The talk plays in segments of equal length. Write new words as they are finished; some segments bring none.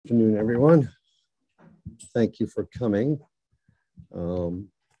afternoon, everyone. Thank you for coming.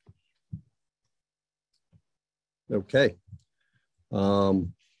 Okay.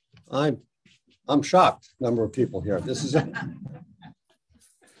 I'm shocked, number of people here. This is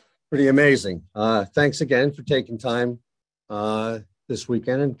pretty amazing. Thanks again for taking time this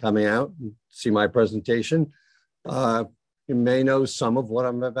weekend and coming out and see my presentation. You may know some of what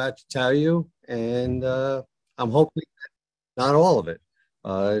I'm about to tell you, and I'm hoping not all of it.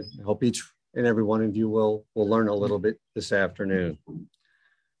 I hope each and every one of you will learn a little bit this afternoon.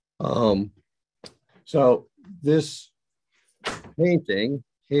 So this painting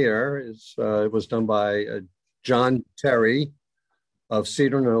here is was done by John Terry of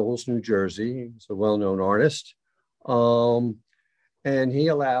Cedar Knolls, New Jersey. He's a well-known artist. And he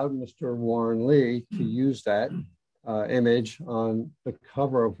allowed Mr. Warren Lee to use that image on the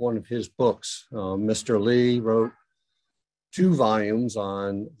cover of one of his books. Mr. Lee wrote 2 volumes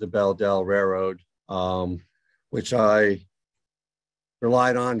on the Belvidere Railroad, which I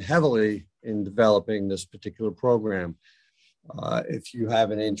relied on heavily in developing this particular program. If you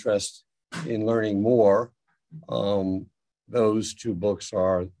have an interest in learning more, those 2 books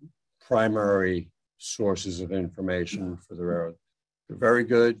are primary sources of information for the railroad. They're very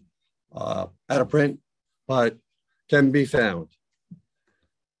good, out of print, but can be found.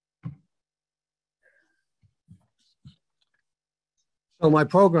 So my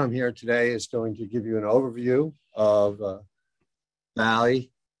program here today is going to give you an overview of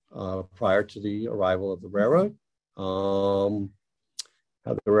Valley prior to the arrival of the railroad, how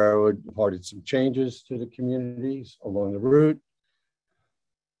the railroad imparted some changes to the communities along the route.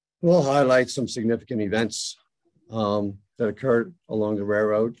 We'll highlight some significant events that occurred along the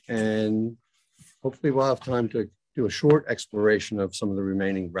railroad, and hopefully we'll have time to do a short exploration of some of the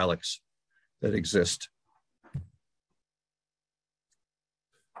remaining relics that exist.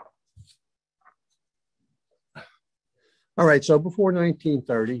 All right, so before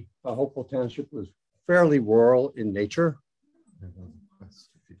 1930, Hopewell Township was fairly rural in nature.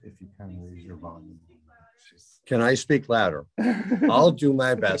 If you can raise your volume. Can I speak louder? I'll do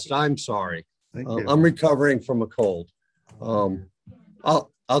my best. I'm sorry. I'm recovering from a cold.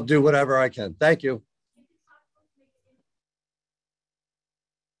 I'll do whatever I can. Thank you.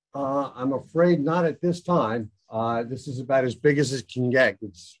 I'm afraid not at this time. This is about as big as it can get.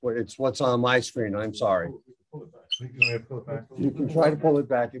 It's what's on my screen. I'm sorry. You can try to pull it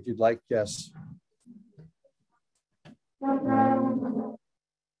back if you'd like. Yes.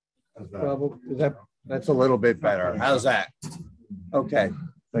 That's a little bit better. How's that? Okay.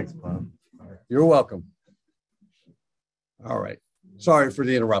 Thanks, Bob. You're welcome. All right. Sorry for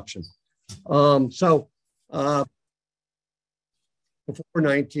the interruption. Before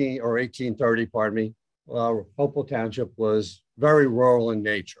 1830, pardon me, Hopewell Township was very rural in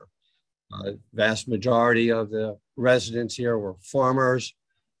nature. Vast majority of the residents here were farmers.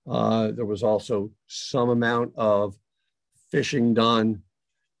 There was also some amount of fishing done.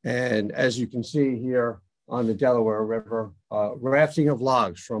 And as you can see here on the Delaware River, rafting of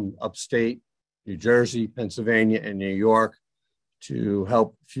logs from upstate New Jersey, Pennsylvania, and New York to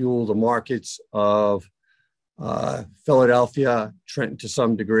help fuel the markets of Philadelphia, Trenton to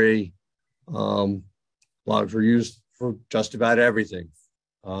some degree. Logs were used for just about everything.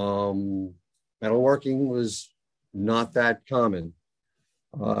 Metalworking was not that common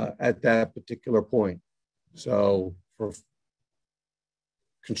at that particular point. So for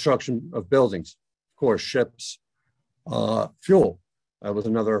construction of buildings, of course, ships, fuel, that was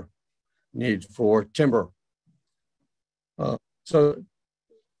another need for timber. So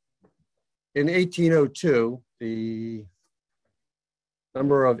in 1802, the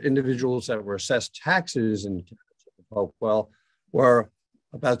number of individuals that were assessed taxes in Hopewell were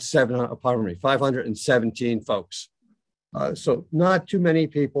about 517 folks. So not too many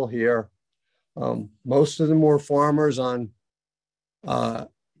people here. Most of them were farmers on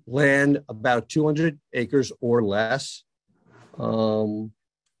land about 200 acres or less.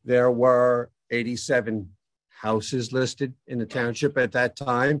 There were 87 houses listed in the township at that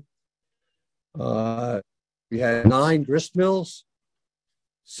time. We had 9 grist mills,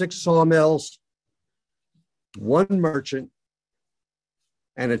 6 sawmills, 1 merchant,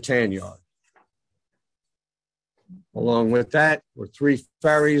 and a tan yard. Along with that were 3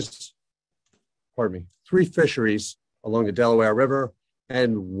 fisheries along the Delaware River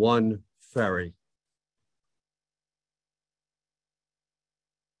and 1 ferry.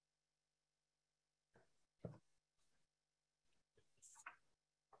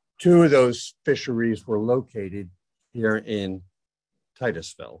 Two of those fisheries were located here in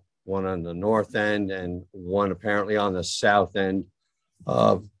Titusville, one on the north end and one apparently on the south end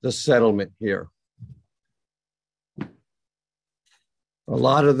of the settlement here. A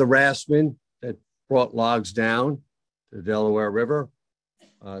lot of the raftsmen that brought logs down the Delaware River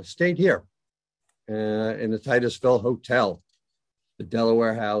stayed here in the Titusville Hotel, the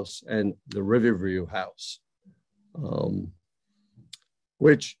Delaware House, and the Riverview House,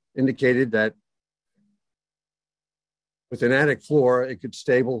 which indicated that with an attic floor, it could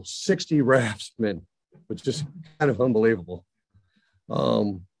stable 60 raftsmen, which is kind of unbelievable.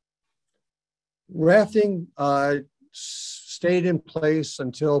 Rafting stayed in place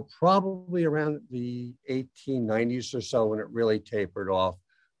until probably around the 1890s or so, when it really tapered off,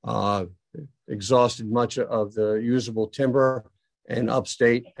 exhausted much of the usable timber in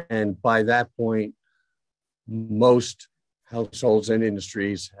upstate. And by that point, most households and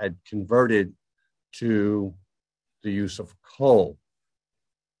industries had converted to the use of coal.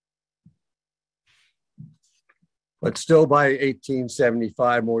 But still, by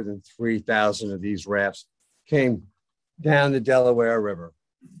 1875, more than 3,000 of these rafts came down the Delaware River.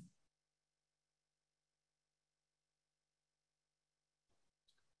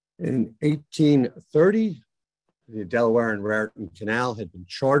 In 1830, the Delaware and Raritan Canal had been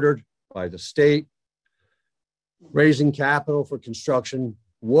chartered by the state. Raising capital for construction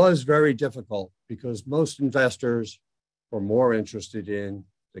was very difficult because most investors were more interested in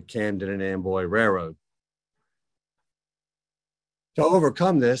the Camden and Amboy Railroad. To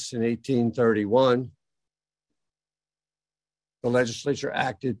overcome this, in 1831, the legislature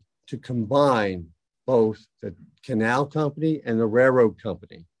acted to combine both the canal company and the railroad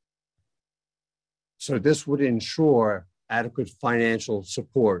company. So this would ensure adequate financial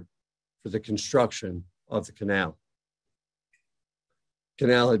support for the construction of the canal.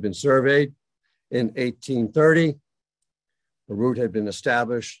 Canal had been surveyed in 1830. The route had been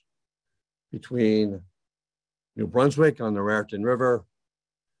established between New Brunswick on the Raritan River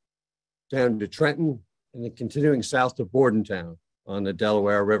down to Trenton, and then continuing south to Bordentown on the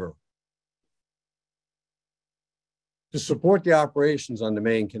Delaware River. To support the operations on the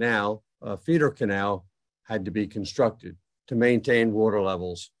main canal, a feeder canal had to be constructed to maintain water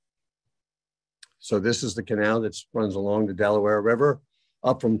levels. So this is the canal that runs along the Delaware River,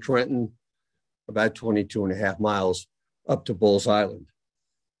 up from Trenton, about 22.5 miles, up to Bulls Island.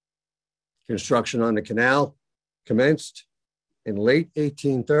 Construction on the canal commenced in late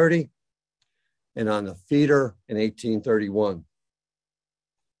 1830 and on the feeder in 1831.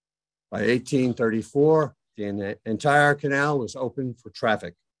 By 1834, the entire canal was open for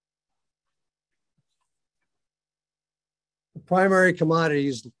traffic. The primary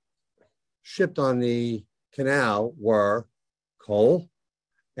commodities shipped on the canal were coal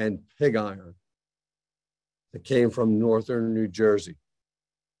and pig iron that came from northern New Jersey.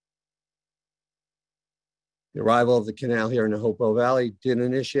 The arrival of the canal here in the Hopewell Valley did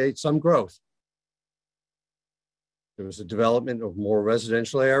initiate some growth. There was a development of more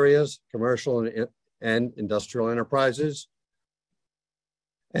residential areas, commercial and industrial enterprises,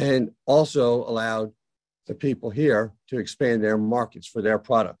 and also allowed the people here to expand their markets for their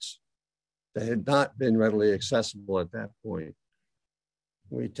products that had not been readily accessible at that point.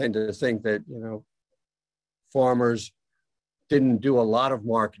 We tend to think that, farmers didn't do a lot of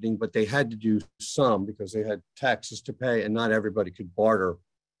marketing, but they had to do some because they had taxes to pay, and not everybody could barter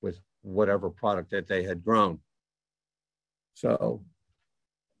with whatever product that they had grown. So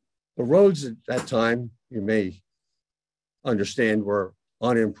the roads at that time, you may understand, were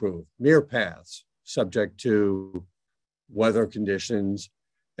unimproved, mere paths, subject to weather conditions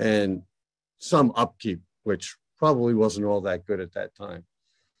and some upkeep, which probably wasn't all that good at that time.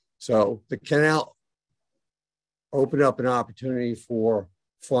 So the canal opened up an opportunity for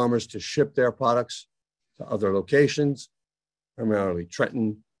farmers to ship their products to other locations, primarily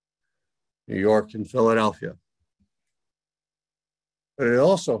Trenton, New York, and Philadelphia. But it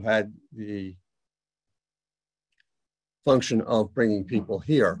also had the function of bringing people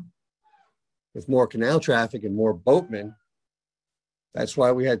here. With more canal traffic and more boatmen, that's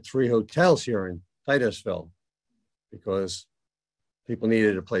why we had 3 hotels here in Titusville, because people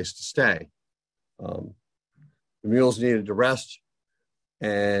needed a place to stay. The mules needed to rest,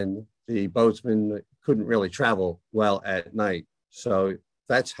 and the boatsmen couldn't really travel well at night. So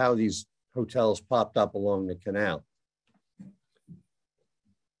that's how these hotels popped up along the canal.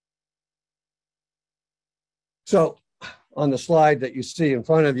 So on the slide that you see in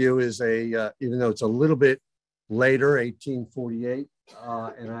front of you is even though it's a little bit later, 1848,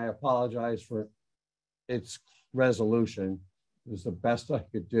 and I apologize for its resolution. It was the best I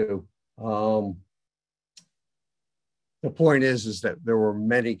could do. The point is that there were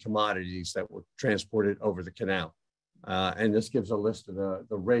many commodities that were transported over the canal. And this gives a list of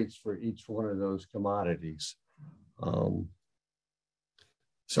the rates for each one of those commodities.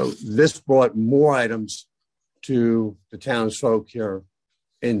 So this brought more items to the townsfolk here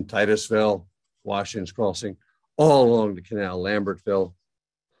in Titusville, Washington's Crossing, all along the canal, Lambertville.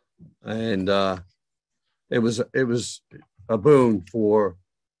 And it was a boon for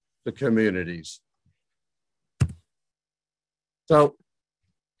the communities. So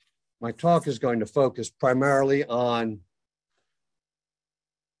my talk is going to focus primarily on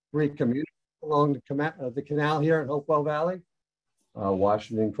 3 communities along the canal here in Hopewell Valley,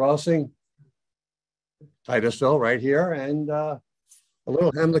 Washington Crossing, Titusville right here, and a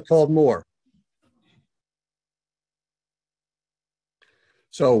little hamlet called Moore.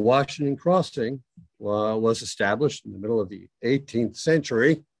 So Washington Crossing was established in the middle of the 18th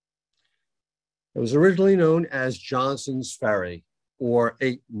century. It was originally known as Johnson's Ferry or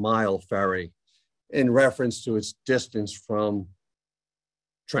 8 Mile Ferry in reference to its distance from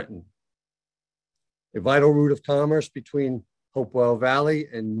Trenton. A vital route of commerce between Hopewell Valley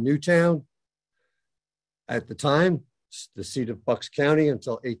and Newtown. At the time, the seat of Bucks County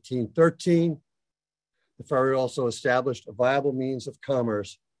until 1813, the ferry also established a viable means of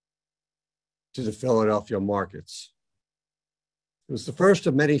commerce to the Philadelphia markets. It was the first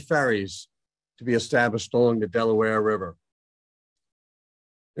of many ferries to be established along the Delaware River.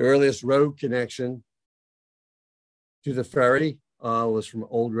 The earliest road connection to the ferry was from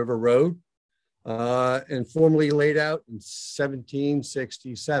Old River Road and formally laid out in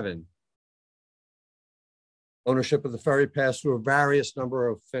 1767. Ownership of the ferry passed through a various number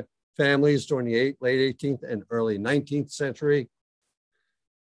of families during the late 18th and early 19th century.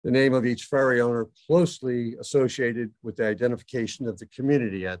 The name of each ferry owner closely associated with the identification of the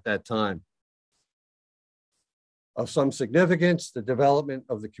community at that time. Of some significance, the development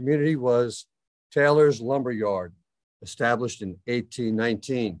of the community was Taylor's Lumber Yard, established in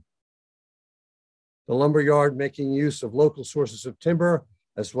 1819. The lumber yard, making use of local sources of timber,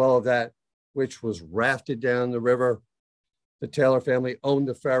 as well as that which was rafted down the river. The Taylor family owned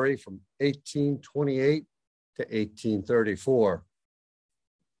the ferry from 1828 to 1834.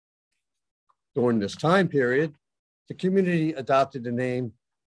 During this time period, the community adopted the name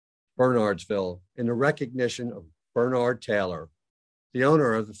Bernardsville in a recognition of Bernard Taylor, the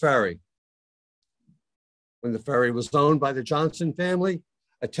owner of the ferry. When the ferry was owned by the Johnson family,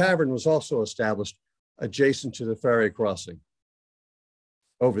 a tavern was also established adjacent to the ferry crossing.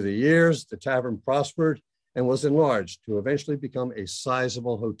 Over the years, the tavern prospered and was enlarged to eventually become a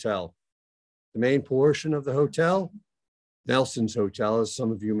sizable hotel. The main portion of the hotel, Nelson's Hotel, as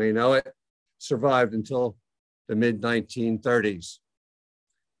some of you may know it, survived until the mid-1930s.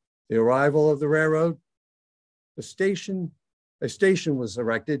 The arrival of the railroad, a station was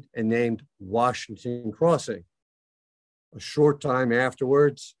erected and named Washington Crossing. A short time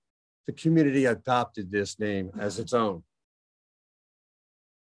afterwards, the community adopted this name as its own.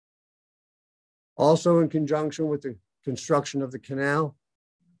 Also, in conjunction with the construction of the canal,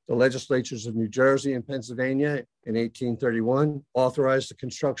 the legislatures of New Jersey and Pennsylvania in 1831 authorized the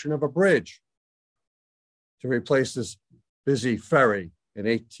construction of a bridge to replace this busy ferry. In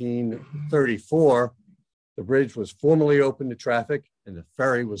 1834, the bridge was formally opened to traffic and the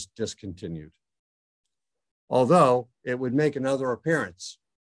ferry was discontinued. Although it would make another appearance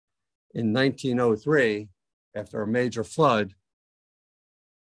in 1903, after a major flood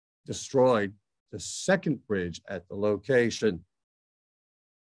destroyed the second bridge at the location.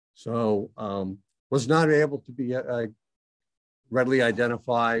 So was not able to be readily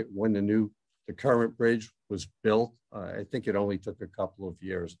identify when the current bridge was built. I think it only took a couple of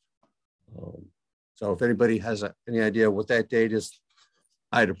years. So if anybody has any idea what that date is,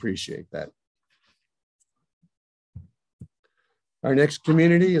 I'd appreciate that. Our next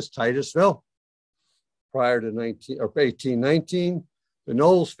community is Titusville. Prior to 1819, the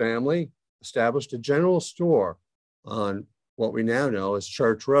Knowles family established a general store on what we now know as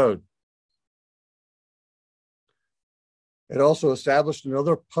Church Road. It also established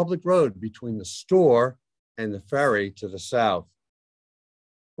another public road between the store and the ferry to the south,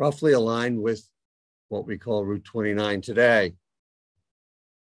 roughly aligned with what we call Route 29 today.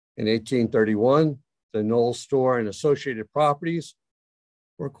 In 1831, the Knowles store and associated properties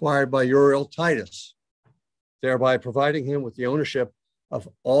were acquired by Uriel Titus, thereby providing him with the ownership of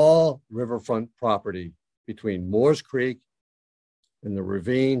all riverfront property between Moores Creek and the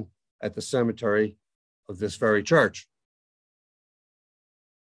ravine at the cemetery of this very church.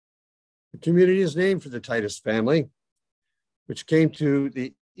 The community is named for the Titus family, which came to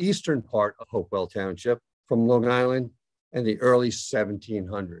the eastern part of Hopewell Township from Long Island in the early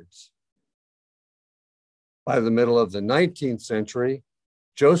 1700s. By the middle of the 19th century,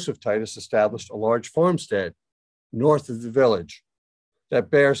 Joseph Titus established a large farmstead north of the village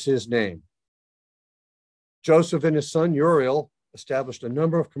that bears his name. Joseph and his son Uriel established a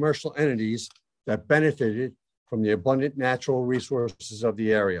number of commercial entities that benefited from the abundant natural resources of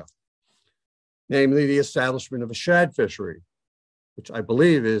the area, namely the establishment of a shad fishery, which I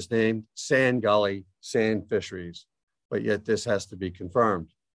believe is named Sand Gully Sand Fisheries, but yet this has to be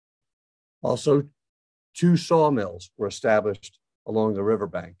confirmed. Also, 2 sawmills were established along the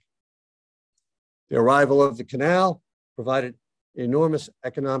riverbank. The arrival of the canal provided enormous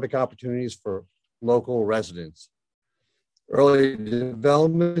economic opportunities for local residents. Early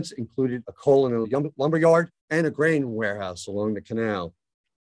developments included a coal and lumber yard and a grain warehouse along the canal.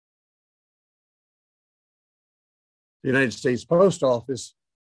 The United States Post Office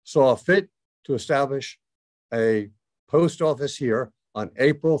saw fit to establish a post office here on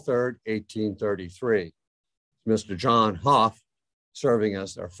April 3rd, 1833. Mr. John Hoff serving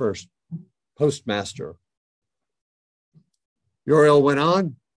as their first postmaster. Uriel went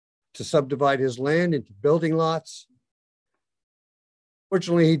on to subdivide his land into building lots.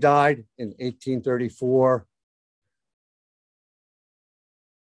 Fortunately, he died in 1834,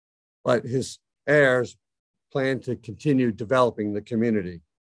 but his heirs planned to continue developing the community.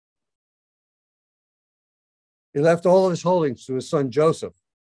 He left all of his holdings to his son Joseph.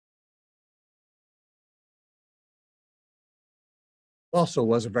 Also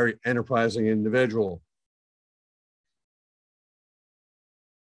was a very enterprising individual.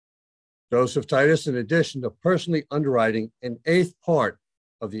 Joseph Titus, in addition to personally underwriting an 1/8 part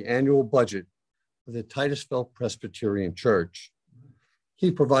of the annual budget of the Titusville Presbyterian Church, he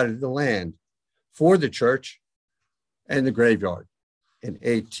provided the land for the church and the graveyard in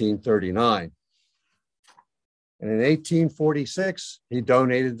 1839. And in 1846, he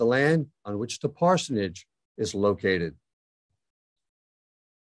donated the land on which the parsonage is located.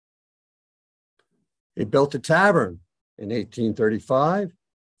 He built a tavern in 1835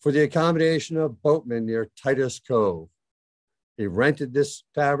 for the accommodation of boatmen near Titus Cove. He rented this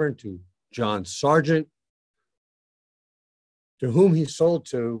tavern to John Sargent, to whom he sold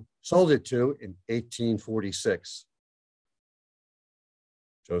it to in 1846.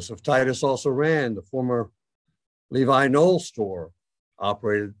 Joseph Titus also ran the former Levi Knoll store,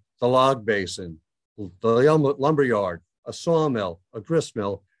 operated the log basin, the lumber yard, a sawmill, a grist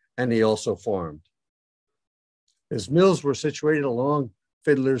mill, and he also farmed. His mills were situated along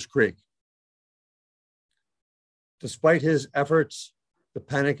Fiddler's Creek. Despite his efforts, the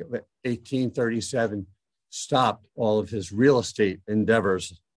Panic of 1837 stopped all of his real estate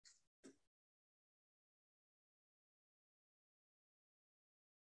endeavors.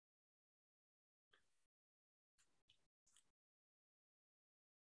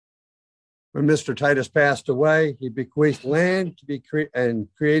 When Mr. Titus passed away, he bequeathed land to be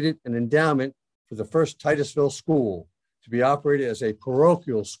created an endowment for the first Titusville school to be operated as a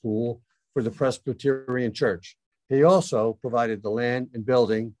parochial school for the Presbyterian Church. He also provided the land and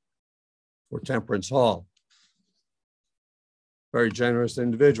building for Temperance Hall. Very generous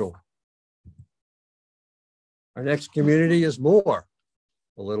individual. Our next community is Moore,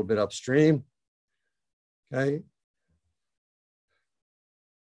 a little bit upstream. Okay.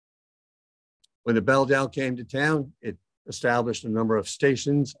 When the Belldale came to town, it established a number of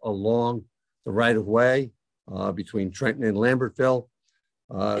stations along the right-of-way between Trenton and Lambertville.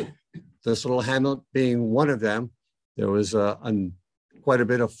 This little hamlet being one of them. There was quite a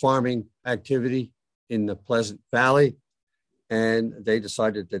bit of farming activity in the Pleasant Valley, and they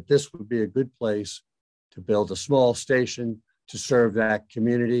decided that this would be a good place to build a small station to serve that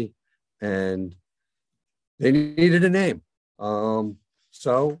community, and they needed a name.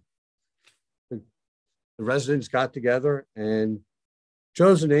 So the residents got together and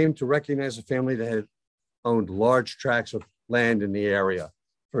chose a name to recognize a family that had owned large tracts of land in the area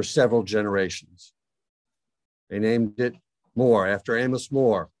for several generations. They named it Moore after Amos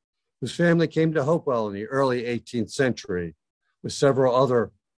Moore, whose family came to Hopewell in the early 18th century with several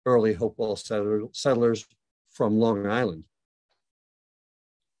other early Hopewell settlers from Long Island.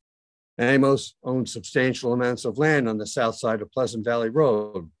 Amos owned substantial amounts of land on the south side of Pleasant Valley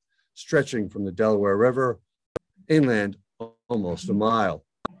Road, stretching from the Delaware River inland almost a mile.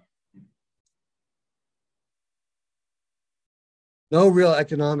 No real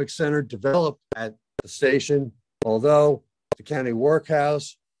economic center developed at the station, although the county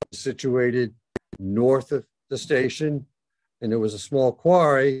workhouse is situated north of the station, and there was a small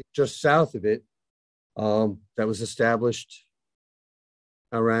quarry just south of it that was established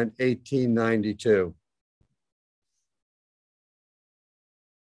around 1892.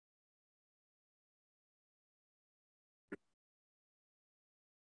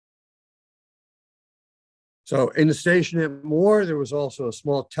 So in the station at Moore, there was also a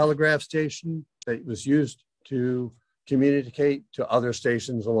small telegraph station that was used to communicate to other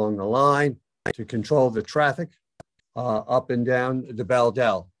stations along the line to control the traffic up and down the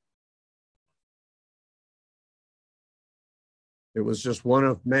Belvidere. It was just one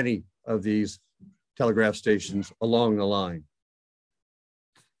of many of these telegraph stations along the line.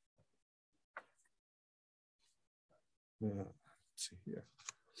 Let's see here.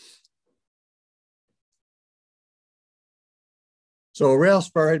 So a rail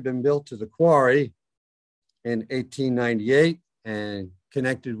spur had been built to the quarry in 1898 and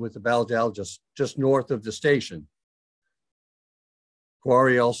connected with the Belvidere just north of the station.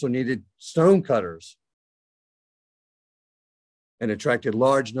 Quarry also needed stone cutters and attracted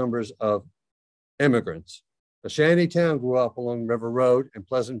large numbers of immigrants. The shanty town grew up along River Road and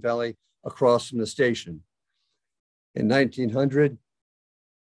Pleasant Valley across from the station. In 1900,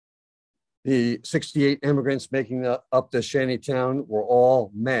 the 68 immigrants making up the shanty town were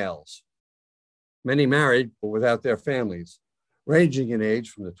all males. Many married, but without their families, ranging in age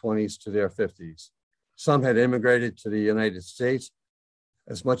from the 20s to their 50s. Some had immigrated to the United States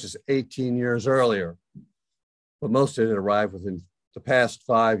as much as 18 years earlier, but most had arrived within the past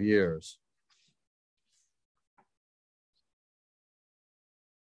 5 years.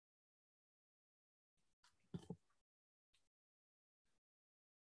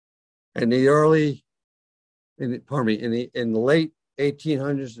 In the late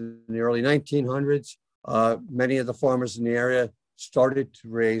 1800s and the early 1900s, many of the farmers in the area started to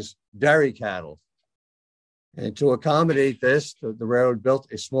raise dairy cattle. And to accommodate this, the railroad built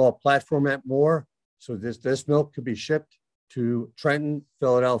a small platform at Moore so this milk could be shipped to Trenton,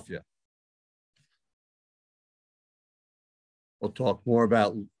 Philadelphia. We'll talk more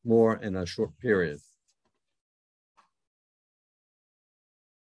about Moore in a short period.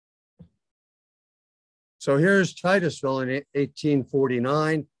 So here's Titusville in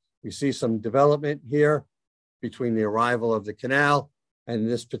 1849. We see some development here between the arrival of the canal and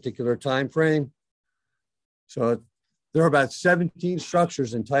this particular time frame. So there are about 17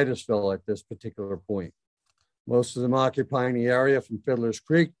 structures in Titusville at this particular point, most of them occupying the area from Fiddler's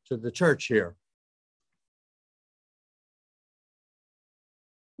Creek to the church here.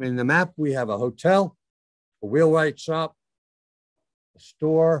 In the map, we have a hotel, a wheelwright shop, a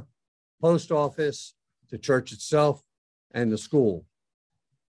store, post office, the church itself, and the school.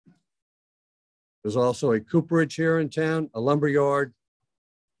 There's also a cooperage here in town, a lumber yard,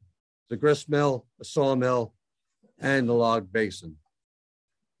 the grist mill, a sawmill, and the log basin.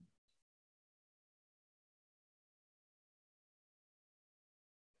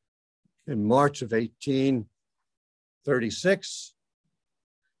 In March of 1836,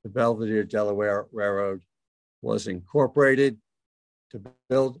 the Belvidere-Delaware Railroad was incorporated to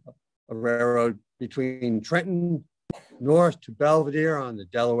build a railroad between Trenton north to Belvidere on the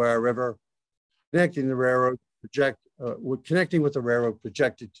Delaware River, connecting with the railroad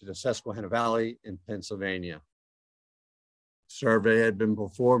projected to the Susquehanna Valley in Pennsylvania. Survey had been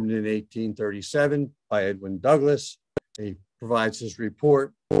performed in 1837 by Edwin Douglas. He provides his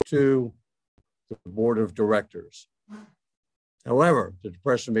report to the board of directors. However, the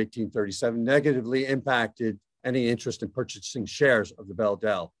Depression of 1837 negatively impacted any interest in purchasing shares of the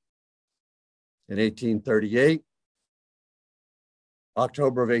Belvidere. In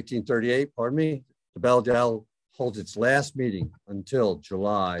October of 1838, the Belvidere holds its last meeting until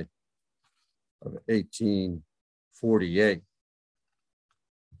July of 1848.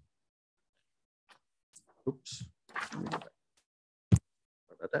 Oops. Sorry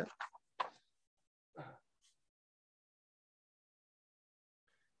about that.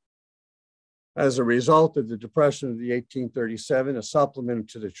 As a result of the Depression of the 1837, a supplement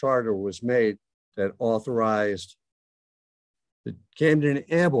to the charter was made that authorized the Camden and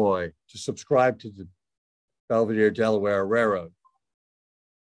Amboy to subscribe to the Belvidere-Delaware Railroad.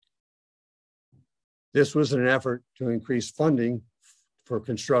 This was an effort to increase funding for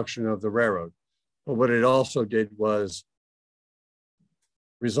construction of the railroad. But what it also did was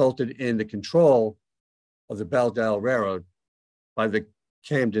resulted in the control of the Belvidere Railroad by the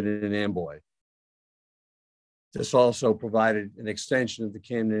Camden and Amboy. This also provided an extension of the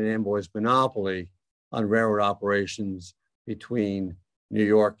Camden and Amboy's monopoly on railroad operations between New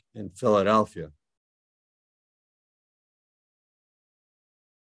York and Philadelphia.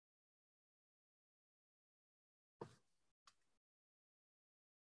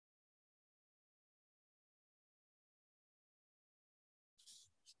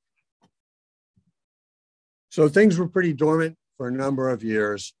 So things were pretty dormant for a number of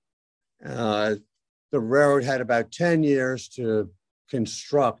years. The railroad had about 10 years to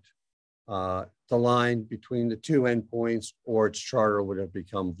construct the line between the two endpoints, or its charter would have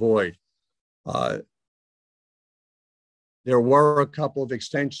become void. There were a couple of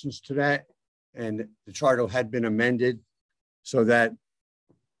extensions to that, and the charter had been amended so that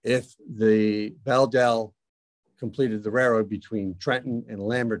if the Beldel completed the railroad between Trenton and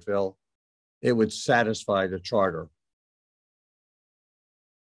Lambertville, it would satisfy the charter.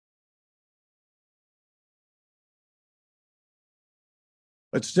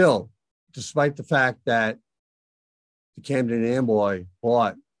 But still, despite the fact that the Camden Amboy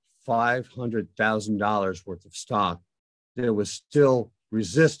bought $500,000 worth of stock, there was still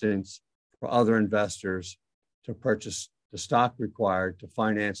resistance for other investors to purchase the stock required to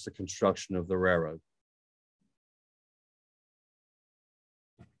finance the construction of the railroad.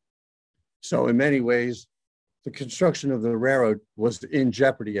 So in many ways, the construction of the railroad was in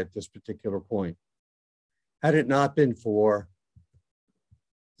jeopardy at this particular point. Had it not been for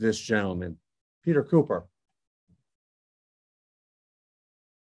this gentleman, Peter Cooper.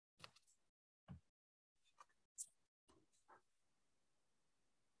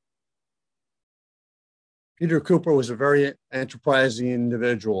 Peter Cooper was a very enterprising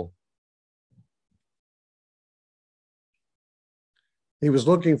individual. He was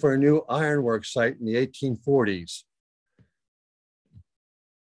looking for a new ironworks site in the 1840s.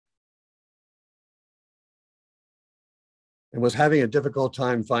 And was having a difficult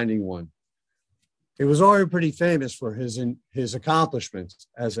time finding one. He was already pretty famous for his accomplishments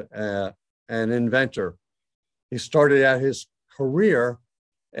as an inventor. He started out his career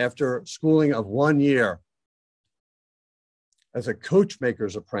after schooling of 1 year as a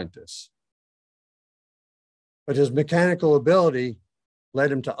coachmaker's apprentice. But his mechanical ability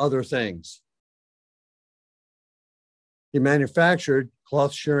led him to other things. He manufactured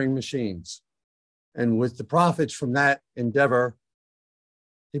cloth shearing machines. And with the profits from that endeavor,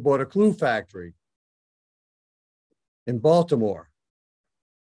 he bought a glue factory in Baltimore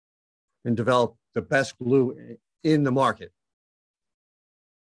and developed the best glue in the market.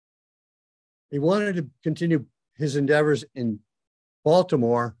 He wanted to continue his endeavors in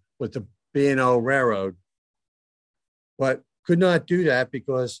Baltimore with the B&O Railroad, but could not do that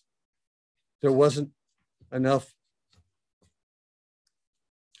because there wasn't enough.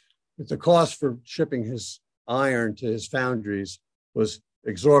 The cost for shipping his iron to his foundries was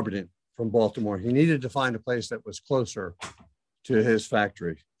exorbitant from Baltimore. He needed to find a place that was closer to his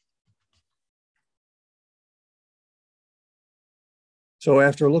factory. So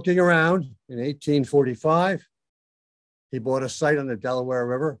after looking around in 1845, he bought a site on the Delaware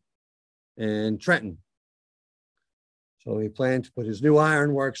River in Trenton. So he planned to put his new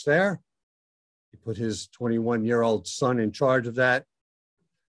ironworks there. He put his 21-year-old son in charge of that.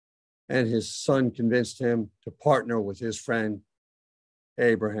 And his son convinced him to partner with his friend,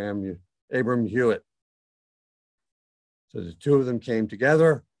 Abram Hewitt. So the two of them came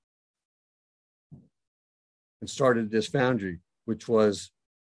together and started this foundry, which was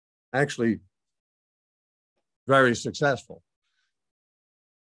actually very successful.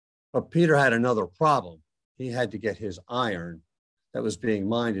 But Peter had another problem. He had to get his iron that was being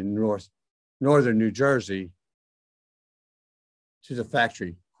mined in northern New Jersey to the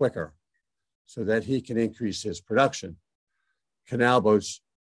factory quicker so that he can increase his production. Canal boats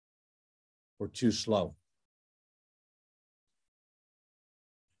were too slow.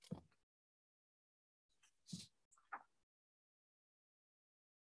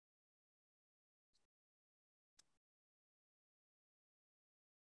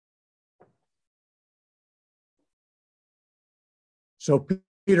 So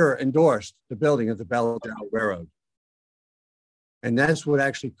Peter endorsed the building of the Belvidere-Delaware Railroad. And that's what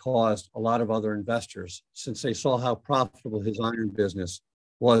actually caused a lot of other investors, since they saw how profitable his iron business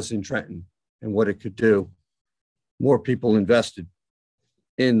was in Trenton and what it could do. More people invested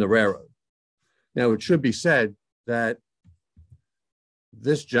in the railroad. Now, it should be said that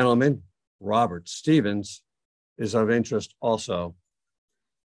this gentleman, Robert Stevens, is of interest also.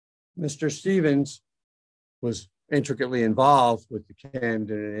 Mr. Stevens was intricately involved with the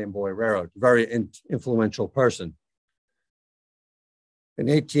Camden and Amboy Railroad, very influential person. In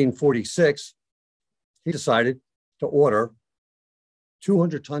 1846, he decided to order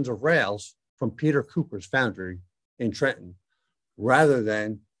 200 tons of rails from Peter Cooper's foundry in Trenton, rather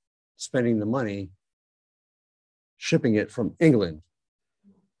than spending the money shipping it from England.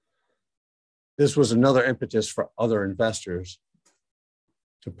 This was another impetus for other investors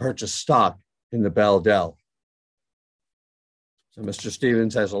to purchase stock in the Beldel. So Mr.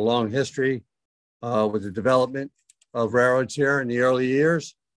 Stevens has a long history with the development of railroads here in the early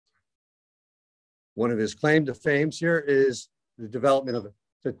years. One of his claim to fame here is the development of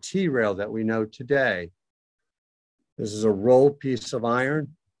the T-rail that we know today. This is a rolled piece of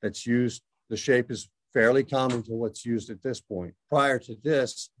iron that's used. The shape is fairly common to what's used at this point. Prior to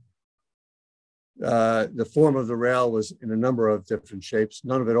this, the form of the rail was in a number of different shapes,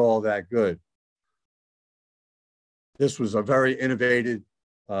 none of it all that good. This was a very innovative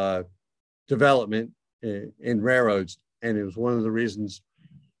development in railroads, and it was one of the reasons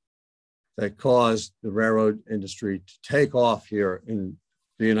that caused the railroad industry to take off here in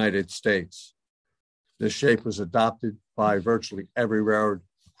the United States. This shape was adopted by virtually every railroad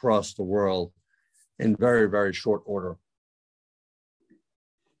across the world in very, very short order.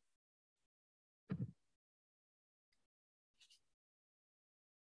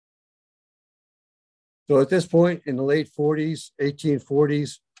 So at this point in the late 40s,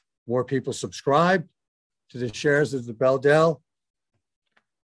 1840s, more people subscribed to the shares of the Belvidere.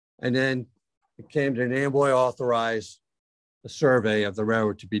 And then it came to an Amboy authorized a survey of the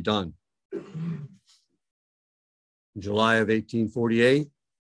railroad to be done. In July of 1848,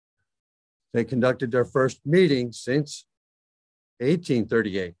 they conducted their first meeting since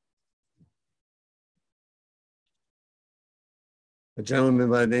 1838. A gentleman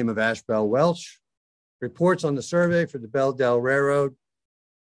by the name of Ashbel Welch reports on the survey for the Belvidere Railroad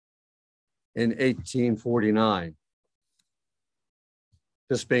in 1849.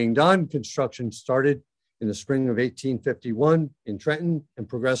 This being done, construction started in the spring of 1851 in Trenton and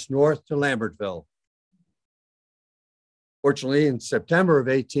progressed north to Lambertville. Fortunately, in September of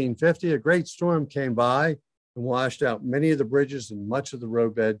 1850, a great storm came by and washed out many of the bridges and much of the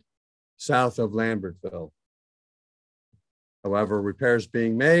roadbed south of Lambertville. However, repairs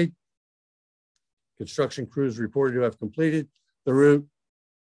being made, construction crews reported to have completed the route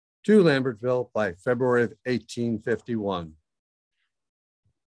to Lambertville by February of 1851.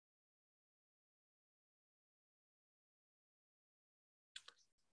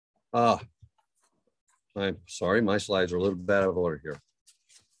 I'm sorry, my slides are a little bit out of order here.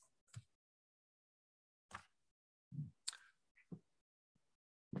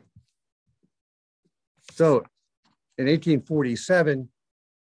 So in 1847,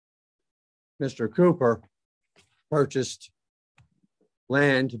 Mr. Cooper purchased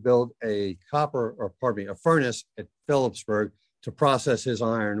land to build a furnace at Phillipsburg to process his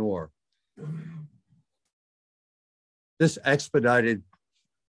iron ore. This expedited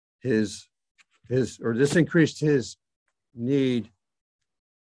this increased his need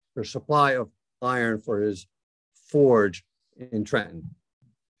for supply of iron for his forge in Trenton.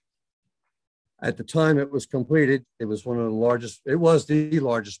 At the time it was completed, it was the largest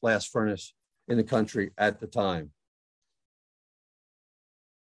blast furnace in the country at the time.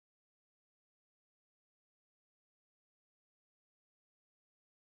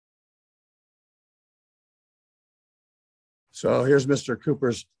 So here's Mr.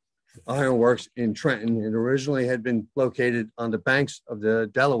 Cooper's ironworks in Trenton. It originally had been located on the banks of the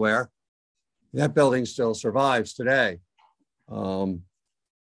Delaware. That building still survives today. I'm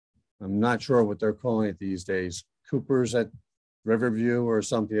not sure what they're calling it these days. Cooper's at Riverview or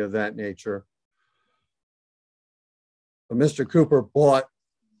something of that nature. But Mr. Cooper bought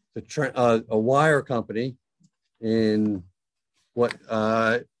a wire company in what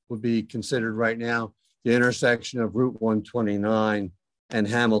would be considered right now the intersection of Route 129 and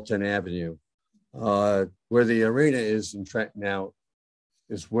Hamilton Avenue. Where the arena is in Trenton now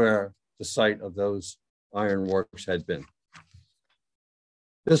is where the site of those ironworks had been.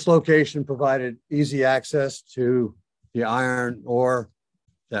 This location provided easy access to the iron ore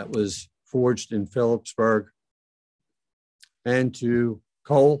that was forged in Phillipsburg and to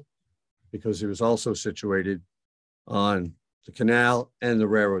coal, because it was also situated on the canal and the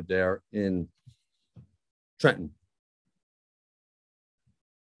railroad there in Trenton.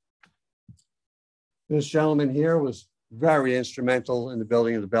 This gentleman here was very instrumental in the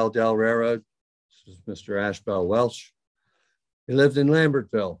building of the Belvidere Railroad. This is Mr. Ashbel Welch. He lived in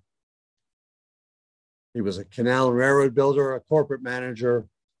Lambertville. He was a canal and railroad builder, a corporate manager,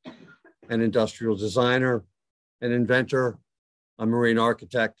 an industrial designer, an inventor, a marine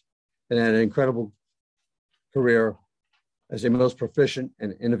architect, and had an incredible career as a most proficient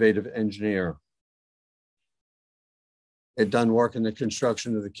and innovative engineer. Had done work in the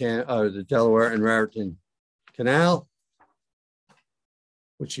construction of the Delaware and Raritan Canal,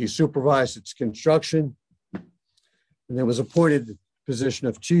 which he supervised its construction, and then was appointed the position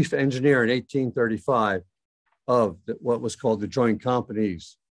of chief engineer in 1835 of what was called the Joint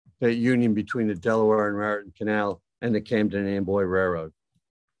Companies, the union between the Delaware and Raritan Canal and the Camden and Amboy Railroad.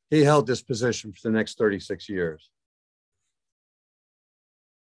 He held this position for the next 36 years.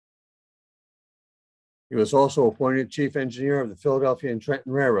 He was also appointed chief engineer of the Philadelphia and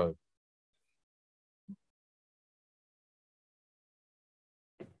Trenton Railroad.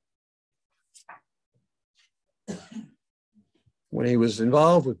 When he was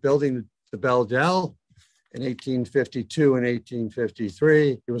involved with building the Belvidere in 1852 and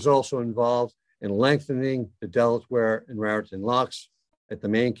 1853, he was also involved in lengthening the Delaware and Raritan locks at the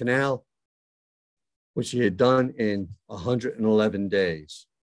main canal, which he had done in 111 days.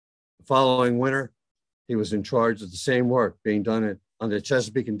 The following winter, he was in charge of the same work being done on the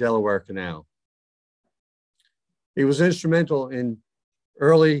Chesapeake and Delaware Canal. He was instrumental in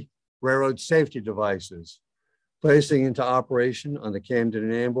early railroad safety devices, placing into operation on the Camden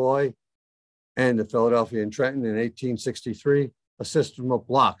and Amboy and the Philadelphia and Trenton in 1863, a system of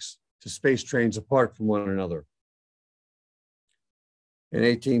blocks to space trains apart from one another. In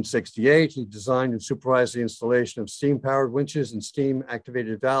 1868, he designed and supervised the installation of steam-powered winches and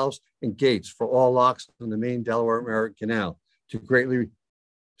steam-activated valves and gates for all locks on the main Delaware River Canal to greatly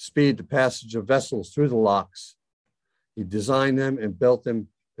speed the passage of vessels through the locks. He designed them and built them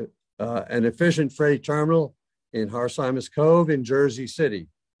an efficient freight terminal in Harsimus Cove in Jersey City.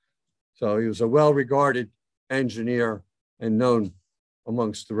 So he was a well-regarded engineer and known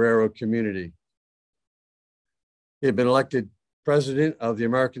amongst the railroad community. He had been elected president of the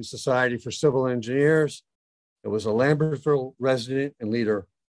American Society for Civil Engineers. He was a Lambertville resident and leader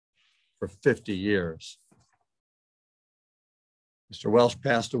for 50 years. Mr. Welsh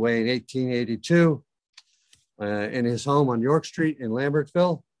passed away in 1882 in his home on York Street in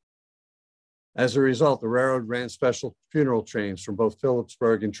Lambertville. As a result, the railroad ran special funeral trains from both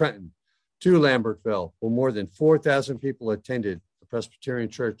Phillipsburg and Trenton to Lambertville, where more than 4,000 people attended the Presbyterian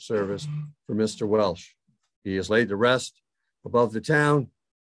church service for Mr. Welsh. He is laid to rest above the town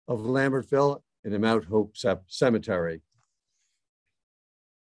of Lambertville in the Mount Hope Cemetery.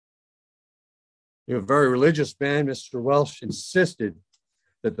 He was a very religious man. Mr. Welsh insisted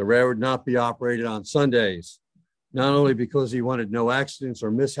that the railroad not be operated on Sundays, not only because he wanted no accidents or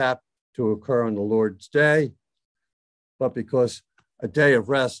mishap to occur on the Lord's day, but because a day of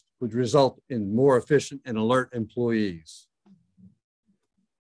rest would result in more efficient and alert employees.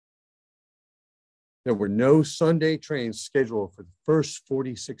 There were no Sunday trains scheduled for the first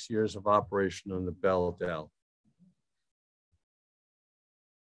 46 years of operation on the Belvidere.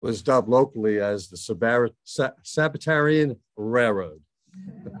 It was dubbed locally as the Presbyterian Railroad.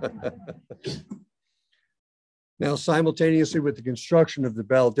 Now, simultaneously with the construction of the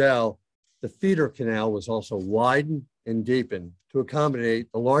Belvidere, the feeder canal was also widened and deepened to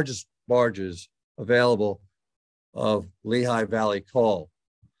accommodate the largest barges available of Lehigh Valley coal.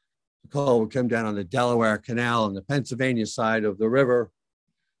 The coal would come down on the Delaware Canal on the Pennsylvania side of the river,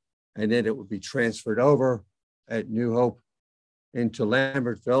 and then it would be transferred over at New Hope into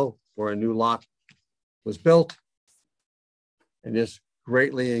Lambertville, where a new lock was built. And this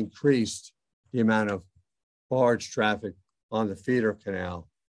greatly increased the amount of barge traffic on the feeder canal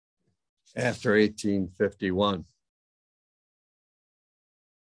after 1851.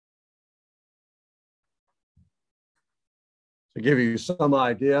 To give you some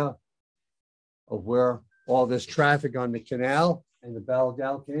idea of where all this traffic on the canal and the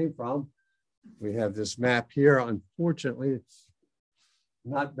Belvidere came from, we have this map here. Unfortunately, it's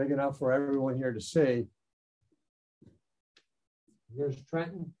not big enough for everyone here to see. Here's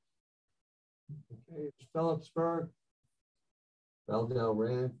Trenton. Okay, it's Phillipsburg. Belvidere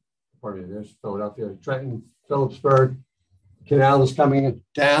ran. Pardon me, there's Philadelphia, Trenton, Phillipsburg. Canal is coming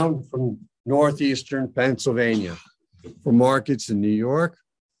down from northeastern Pennsylvania for markets in New York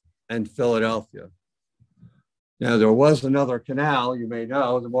and Philadelphia. Now, there was another canal, you may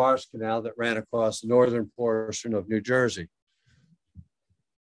know, the Morris Canal, that ran across the northern portion of New Jersey.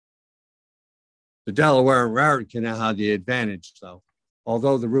 The Delaware and Railroad Canal had the advantage, though.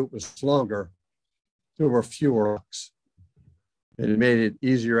 Although the route was longer, there were fewer locks. And it made it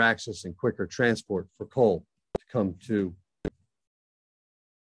easier access and quicker transport for coal to come to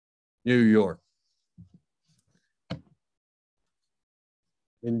New York.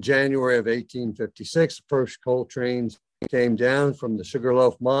 In January of 1856, the first coal trains came down from the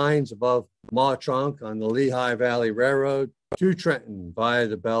Sugarloaf mines above Manunka Chunk on the Lehigh Valley Railroad to Trenton via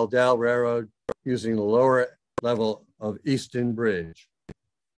the Belvidere Railroad using the lower level of Easton Bridge.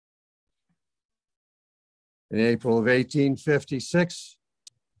 In April of 1856,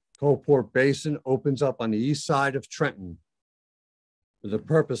 Coalport Basin opens up on the east side of Trenton for the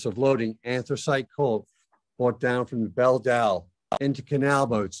purpose of loading anthracite coal brought down from the Belvidere into canal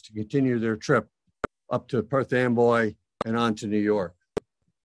boats to continue their trip up to Perth Amboy and on to New York.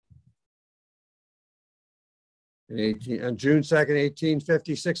 On June 2nd,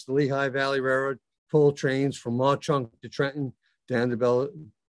 1856, the Lehigh Valley Railroad coal trains from Manunka Chunk to Trenton down the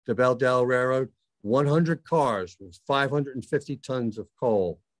Belvidere-Delaware Railroad, 100 cars with 550 tons of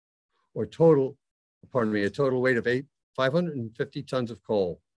coal, or a total weight of 550 tons of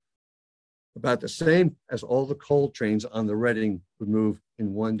coal. About the same as all the coal trains on the Reading would move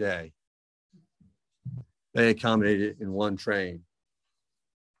in one day. They accommodated in one train.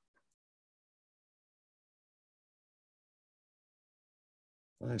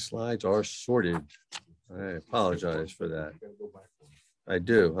 My slides are sorted. I apologize for that. I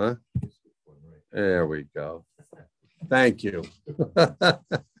do, huh? There we go. Thank you.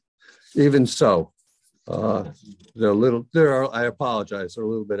 Even so, I apologize, they're a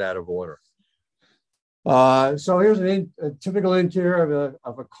little bit out of order. So here's a typical interior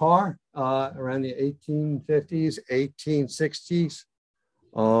of a car around the 1850s, 1860s.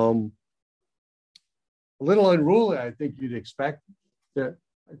 A little unruly, I think you'd expect. I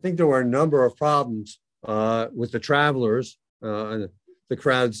think there were a number of problems with the travelers, and the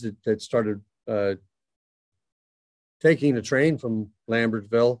crowds that started taking the train from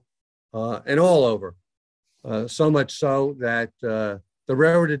Lambertville and all over. So much so that the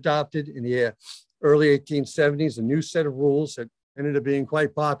railroad adopted in the early 1870s a new set of rules that ended up being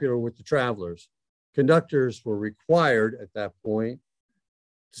quite popular with the travelers. Conductors were required at that point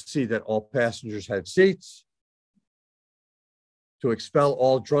to see that all passengers had seats, to expel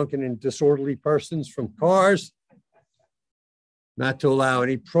all drunken and disorderly persons from cars, not to allow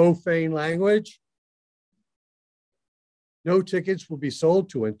any profane language. No tickets will be sold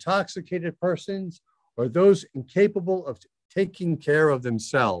to intoxicated persons or those incapable of taking care of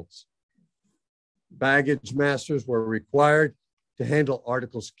themselves. Baggage masters were required to handle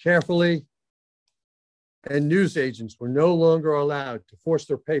articles carefully, and news agents were no longer allowed to force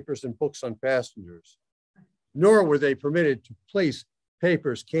their papers and books on passengers, nor were they permitted to place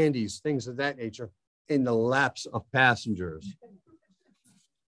papers, candies, things of that nature in the laps of passengers.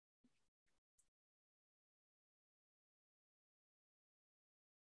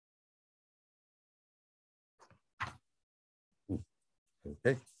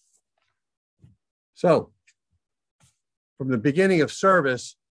 Okay. So, from the beginning of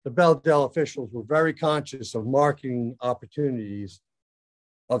service, the Belvidere officials were very conscious of marketing opportunities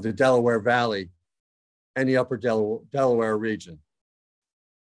of the Delaware Valley and the upper Delaware region.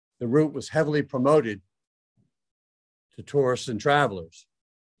 The route was heavily promoted to tourists and travelers.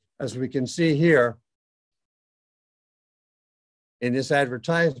 As we can see here in this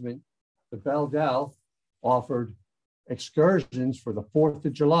advertisement, the Belvidere offered excursions for the 4th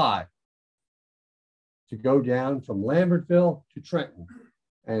of July to go down from Lambertville to Trenton.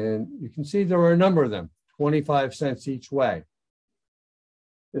 And you can see there were a number of them, 25 cents each way.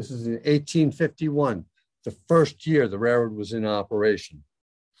 This is in 1851, the first year the railroad was in operation.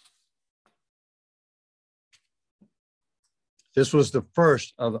 This was the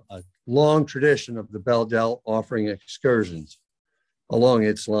first of a long tradition of the Belvidere offering excursions along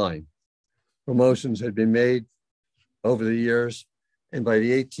its line. Promotions had been made over the years, and by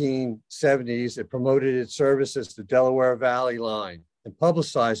the 1870s, it promoted its service as the Delaware Valley line and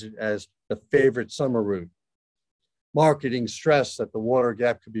publicized it as the favorite summer route. Marketing stressed that the water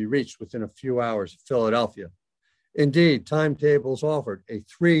gap could be reached within a few hours of Philadelphia. Indeed, timetables offered a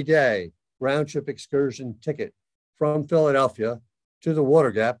 3-day round-trip excursion ticket from Philadelphia to the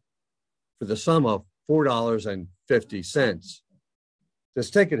water gap for the sum of $4.50.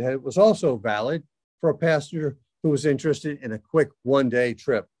 This ticket was also valid for a passenger who was interested in a quick one-day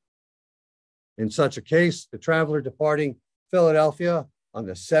trip. In such a case, the traveler departing Philadelphia on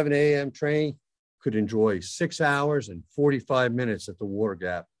the 7 a.m. train could enjoy 6 hours and 45 minutes at the water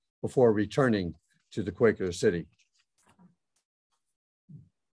gap before returning to the Quaker City.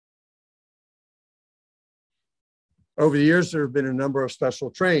 Over the years, there have been a number of special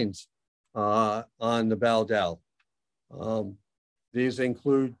trains on the Belvidere. These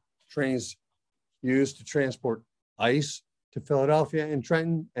include trains used to transport ice to Philadelphia and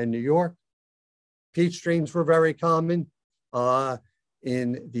Trenton and New York. Peach trains were very common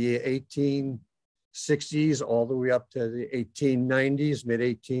in the 1860s all the way up to the 1890s,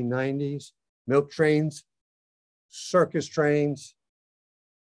 mid-1890s. Milk trains, circus trains,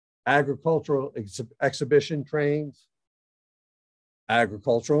 agricultural exhibition trains,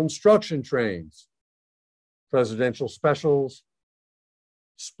 agricultural instruction trains, presidential specials,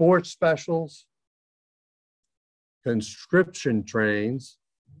 sports specials, conscription trains,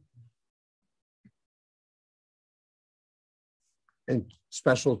 and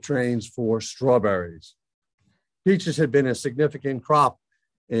special trains for strawberries. Peaches had been a significant crop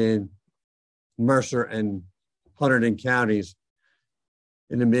in Mercer and Hunterdon counties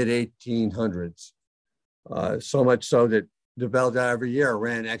in the mid-1800s. So much so that the Belvidere every year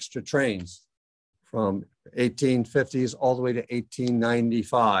ran extra trains from 1850s all the way to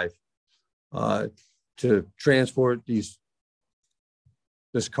 1895 to transport this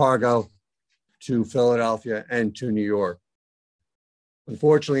cargo to Philadelphia and to New York.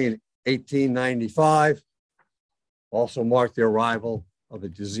 Unfortunately, in 1895 also marked the arrival of a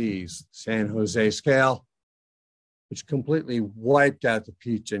disease, San Jose scale, which completely wiped out the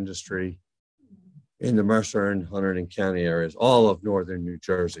peach industry in the Mercer and Hunterdon County areas, all of northern New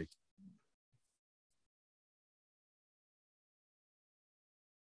Jersey.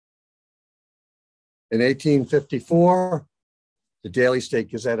 In 1854, the Daily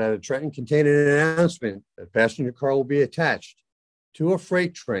State Gazette out of Trenton contained an announcement that a passenger car will be attached to a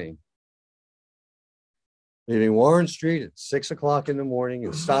freight train, leaving Warren Street at 6 o'clock in the morning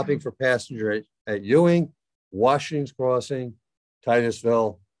and stopping for passenger at Ewing, Washington's Crossing,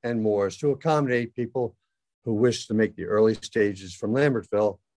 Titusville, and Moores to accommodate people who wish to make the early stages from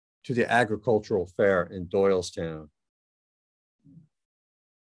Lambertville to the agricultural fair in Doylestown.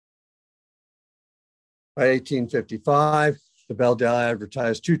 By 1855, the Belvidere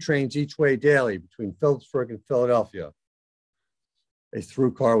advertised 2 trains each way daily between Phillipsburg and Philadelphia. A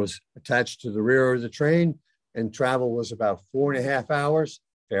through car was attached to the rear of the train, and travel was about 4.5 hours.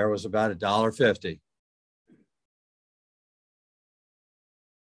 Fare was about $1.50.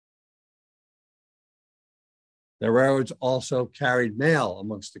 The railroads also carried mail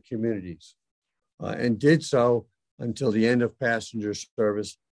amongst the communities and did so until the end of passenger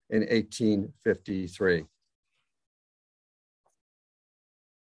service in 1853.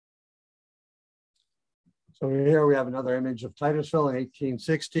 So here we have another image of Titusville in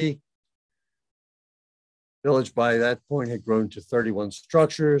 1860. Village by that point had grown to 31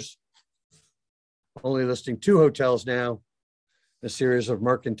 structures, only listing 2 hotels now, a series of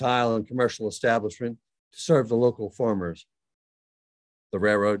mercantile and commercial establishments to serve the local farmers, the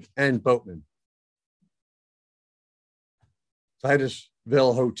railroad, and boatmen.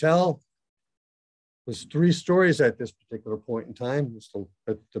 Titusville Hotel was 3 stories at this particular point in time. It's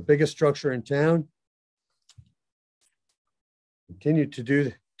the biggest structure in town. Continued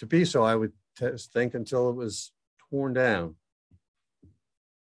to be so, I would think, until it was torn down.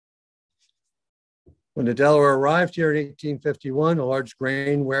 When the Delaware arrived here in 1851, a large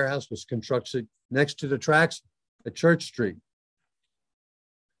grain warehouse was constructed next to the tracks at Church Street.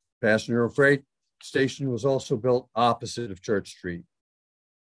 Passenger freight station was also built opposite of Church Street.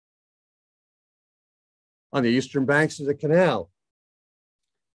 On the eastern banks of the canal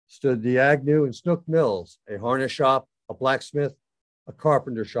stood the Agnew and Snook Mills, a harness shop, a blacksmith, a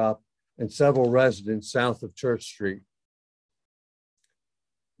carpenter shop, and several residences south of Church Street.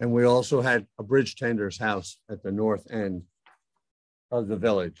 And we also had a bridge tender's house at the north end of the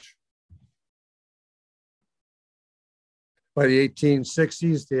village. By the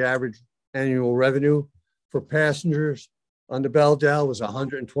 1860s, the average annual revenue for passengers on the Belvidere was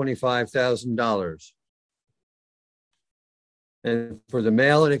 $125,000. And for the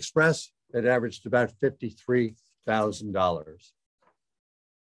mail and express, it averaged about $53,000.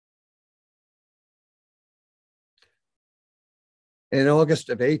 In August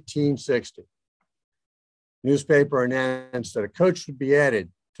of 1860, newspaper announced that a coach would be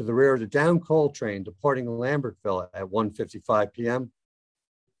added to the rear of the down coal train departing Lambertville at 1:55 p.m.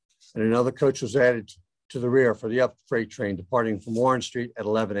 And another coach was added to the rear for the up freight train departing from Warren Street at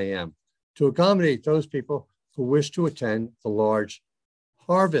 11 a.m. to accommodate those people who wish to attend the large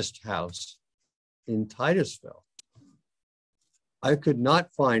Harvest House in Titusville. I could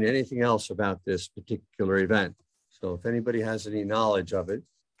not find anything else about this particular event. So if anybody has any knowledge of it,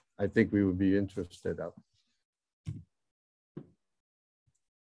 I think we would be interested of.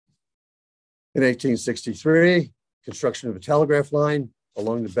 In 1863, construction of a telegraph line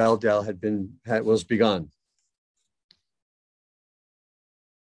along the Belvidere was begun.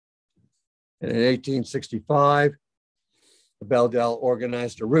 And in 1865, the Belvidere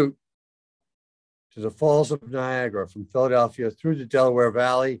organized a route to the Falls of Niagara from Philadelphia through the Delaware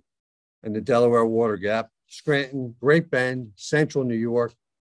Valley and the Delaware Water Gap, Scranton, Great Bend, Central New York,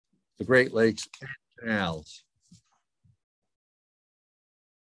 the Great Lakes, and canals.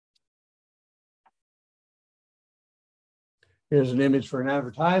 Here's an image for an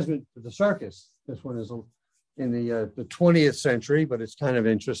advertisement for the circus. This one is in the 20th century, but it's kind of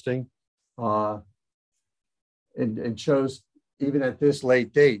interesting. And shows, even at this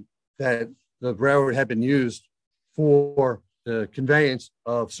late date, that the railroad had been used for the conveyance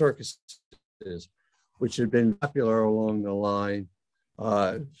of circuses, which had been popular along the line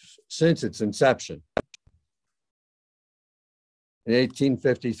since its inception. In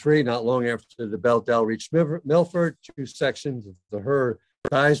 1853, not long after the Belldale reached Milford, two sections of the Herr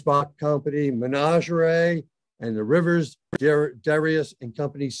Geisbach Company Menagerie and the Rivers Darius and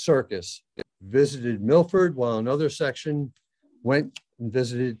Company Circus visited Milford, while another section went and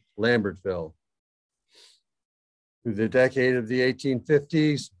visited Lambertville. Through the decade of the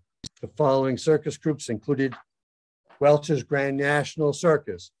 1850s, the following circus groups included Welch's Grand National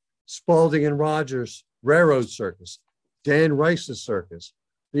Circus, Spaulding and Rogers Railroad Circus, Dan Rice's Circus,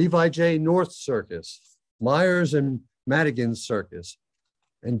 Levi J. North Circus, Myers and Madigan's Circus,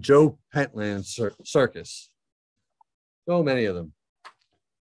 and Joe Pentland's Circus. So many of them.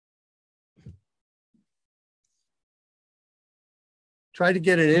 Try to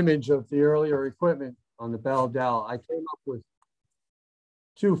get an image of the earlier equipment on the Belldale. I came up with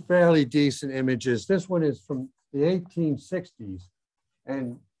two fairly decent images. This one is from the 1860s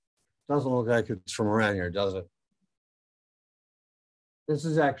and doesn't look like it's from around here, does it? This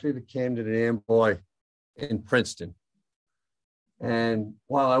is actually the Camden and Amboy in Princeton. And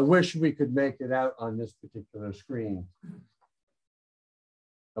while I wish we could make it out on this particular screen,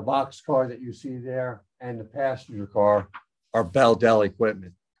 the boxcar that you see there and the passenger car are Belldale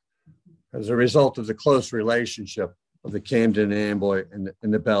equipment as a result of the close relationship of the Camden and Amboy and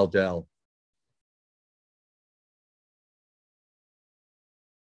the Belldale.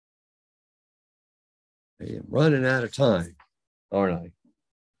 I am running out of time, aren't I?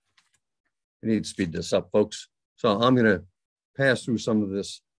 I need to speed this up, folks. So I'm going to pass through some of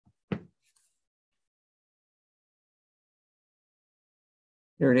this.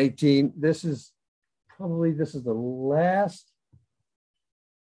 Here in this is the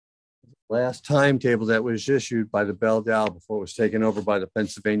last timetable that was issued by the Belldale before it was taken over by the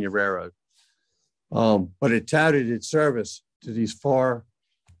Pennsylvania Railroad. But it touted its service to these far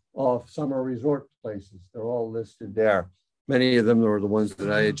off summer resort places. They're all listed there. Many of them were the ones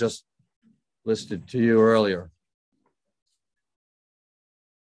that I had just listed to you earlier.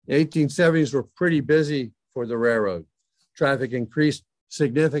 The 1870s were pretty busy for the railroad. Traffic increased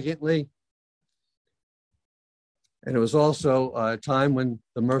significantly. And it was also a time when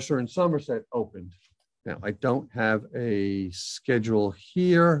the Mercer and Somerset opened. Now, I don't have a schedule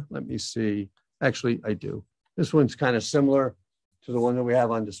here. Let me see. Actually, I do. This one's kind of similar to the one that we have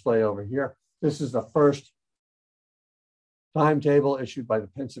on display over here. This is the first timetable issued by the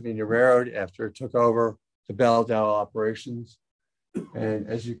Pennsylvania Railroad after it took over the Belldale operations. And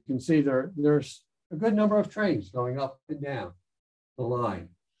as you can see, there's a good number of trains going up and down the line.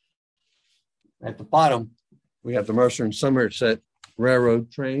 At the bottom, we have the Mercer and Somerset Railroad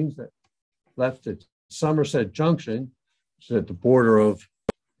trains that left at Somerset Junction, which is at the border of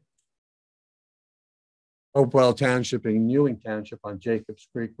Hopewell Township and Ewing Township on Jacobs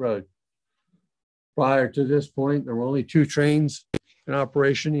Creek Road. Prior to this point, there were only two trains in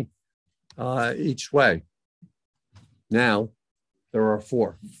operation each way. Now, there are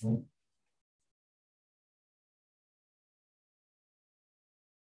four.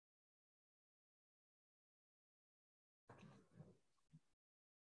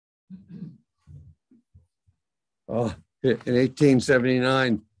 In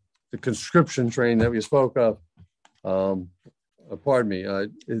 1879, the conscription train that we spoke of,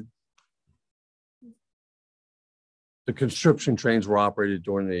 the conscription trains were operated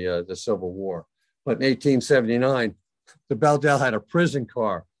during the Civil War. But in 1879, the Belldale had a prison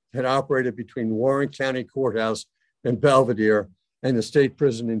car that operated between Warren County Courthouse and Belvidere and the state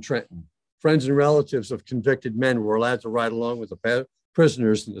prison in Trenton. Friends and relatives of convicted men were allowed to ride along with the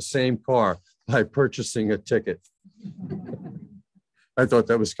prisoners in the same car by purchasing a ticket. I thought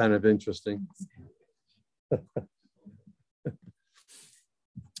that was kind of interesting.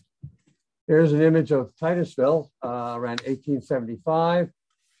 Here's an image of Titusville around 1875.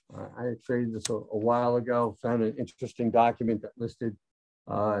 I created this a while ago, found an interesting document that listed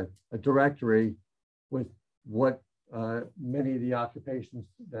a directory with what many of the occupations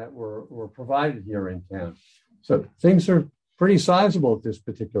that were provided here in town. So things are pretty sizable at this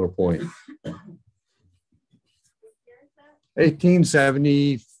particular point.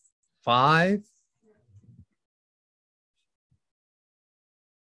 1875.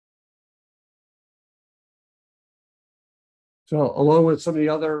 So along with some of the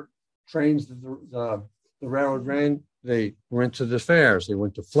other trains that the railroad ran, they went to the fairs. They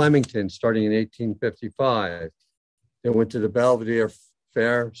went to Flemington starting in 1855. They went to the Belvidere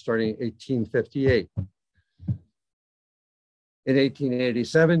Fair starting in 1858. In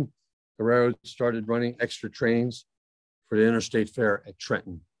 1887, the railroad started running extra trains for the Interstate Fair at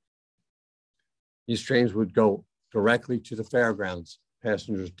Trenton. These trains would go directly to the fairgrounds.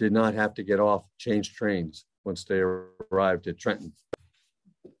 Passengers did not have to get off, change trains. once they arrived at Trenton.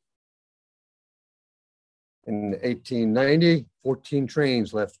 In 1890, 14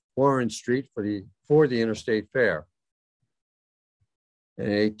 trains left Warren Street for the Interstate Fair. In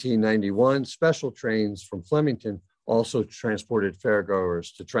 1891, special trains from Flemington also transported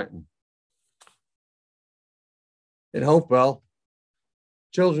fairgoers to Trenton. In Hopewell,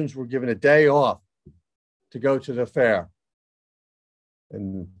 children were given a day off to go to the fair.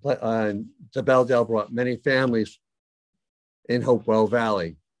 And the Belvidere brought many families in Hopewell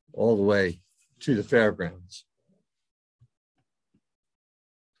Valley all the way to the fairgrounds.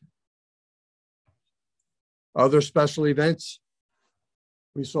 Other special events,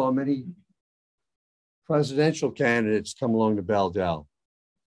 we saw many presidential candidates come along to Belvidere.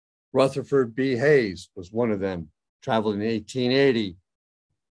 Rutherford B. Hayes was one of them, traveled in 1880,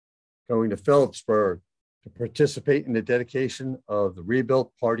 going to Phillipsburg to participate in the dedication of the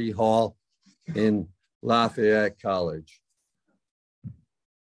rebuilt Party Hall in Lafayette College.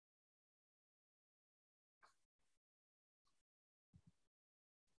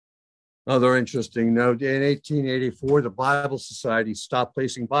 Another interesting note, in 1884, the Bible Society stopped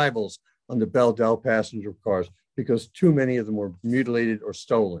placing Bibles on the Belvidere passenger cars because too many of them were mutilated or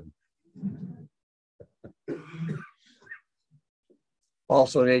stolen.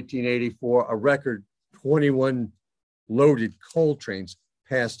 Also in 1884, a record 21 loaded coal trains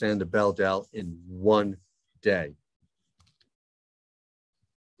passed down to Belvidere in one day.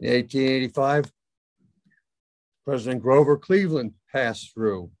 In 1885, President Grover Cleveland passed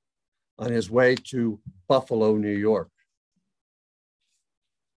through on his way to Buffalo, New York.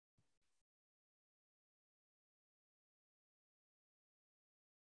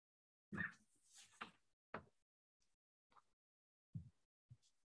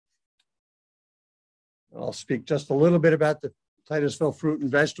 I'll speak just a little bit about the Titusville Fruit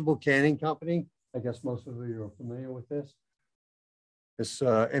and Vegetable Canning Company. I guess most of you are familiar with this. This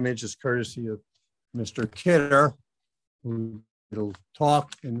image is courtesy of Mr. Kidder, who did a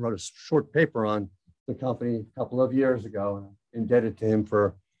talk and wrote a short paper on the company a couple of years ago, and I'm indebted to him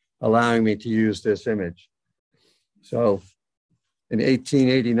for allowing me to use this image. So in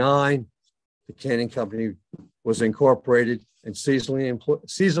 1889, the canning company was incorporated and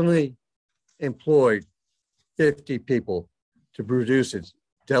seasonally employed 50 people to produce its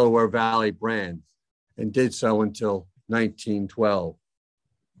Delaware Valley brand, and did so until 1912.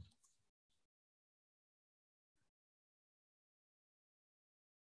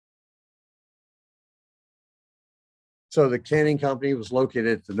 So the canning company was located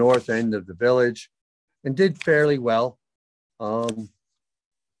at the north end of the village and did fairly well, but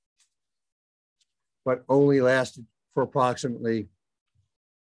only lasted for approximately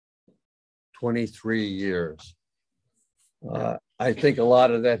 23 years. I think a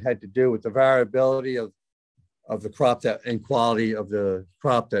lot of that had to do with the variability of the crop and quality of the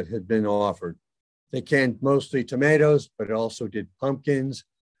crop that had been offered. They canned mostly tomatoes, but it also did pumpkins,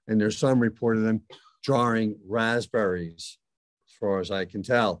 and there's some report of them jarring raspberries, as far as I can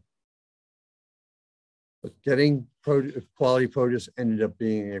tell. But getting quality produce ended up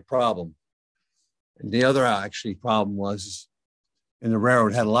being a problem. And the other actually problem was, and the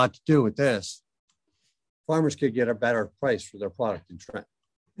railroad had a lot to do with this, farmers could get a better price for their product in Trenton.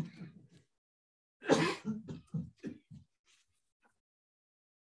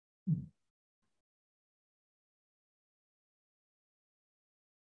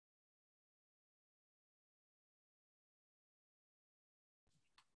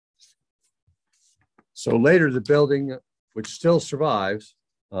 So later, the building, which still survives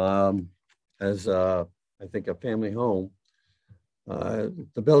as I think a family home,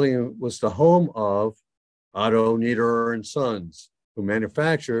 the building was the home of Otto Niederer and Sons, who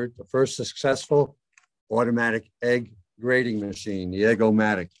manufactured the first successful automatic egg grading machine, the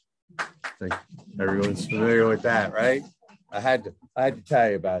Egg-O-Matic. I think everyone's familiar with that, right? I had to tell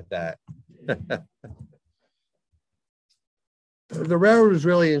you about that. The railroad was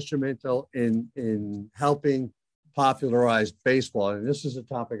really instrumental in helping popularize baseball. And this is a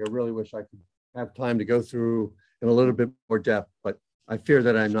topic I really wish I could have time to go through in a little bit more depth, but I fear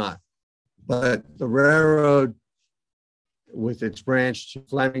that I'm not. But the railroad, with its branch to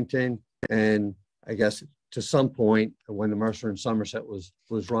Flemington, and I guess to some point when the Mercer and Somerset was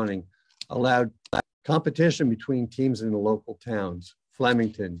running, allowed competition between teams in the local towns: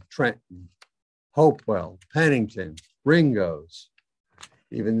 Flemington, Trenton, Hopewell, Pennington, Ringo's.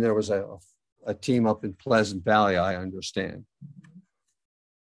 Even there was a team up in Pleasant Valley, I understand.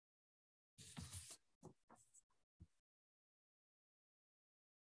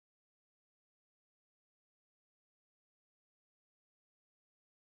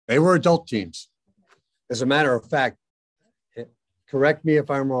 They were adult teams. As a matter of fact, correct me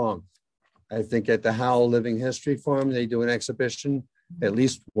if I'm wrong, I think at the Howell Living History Farm, they do an exhibition at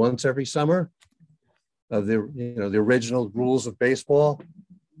least once every summer of the original rules of baseball,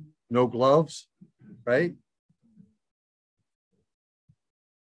 no gloves, right?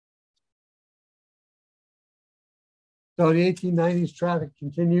 So in the 1890s, traffic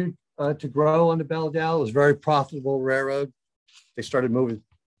continued to grow on the Belvidere. It was a very profitable railroad. They started moving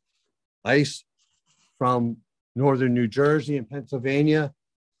ice from northern New Jersey and Pennsylvania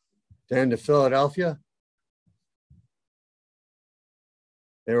down to Philadelphia.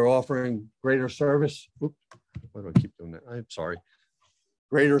 They were offering greater service. Oops, why do I keep doing that? I'm sorry.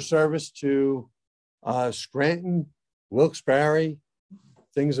 Greater service to Scranton, Wilkes-Barre,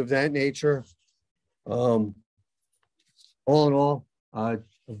 things of that nature. All in all, a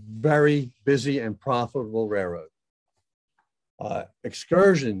very busy and profitable railroad.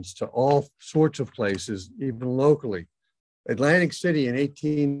 Excursions to all sorts of places, even locally. Atlantic City in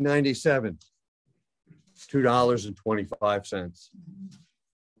 1897, $2.25.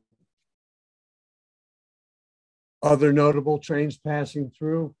 Other notable trains passing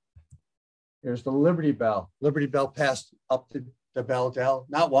through. There's the Liberty Bell. Liberty Bell passed up to the Belvidere,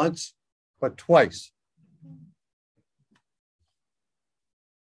 not once, but twice.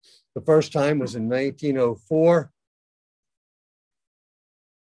 The first time was in 1904,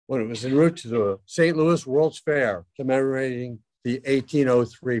 when it was en route to the St. Louis World's Fair, commemorating the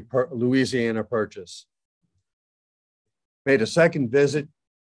 1803 Louisiana Purchase. Made a second visit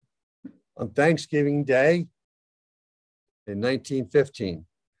on Thanksgiving Day in 1915.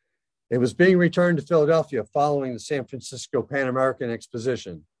 It was being returned to Philadelphia following the San Francisco Pan American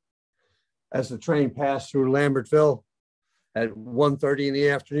Exposition. As the train passed through Lambertville at 1:30 in the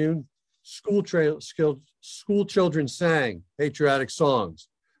afternoon, school children sang patriotic songs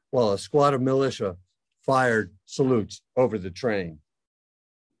while a squad of militia fired salutes over the train.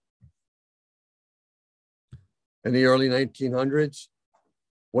 In the early 1900s,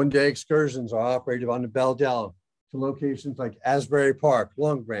 one-day excursions are operated on the Belvidere to locations like Asbury Park,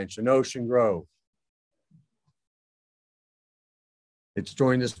 Long Branch, and Ocean Grove. It's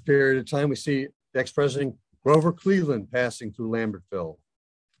during this period of time we see ex-President Grover Cleveland passing through Lambertville.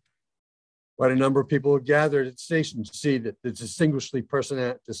 Quite a number of people have gathered at the station to see that the distinguished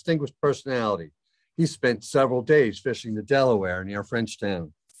personality. He spent several days fishing the Delaware near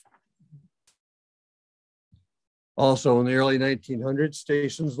Frenchtown. Also in the early 1900s,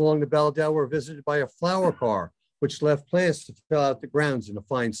 stations along the Belvidere were visited by a flower car, which left plants to fill out the grounds in a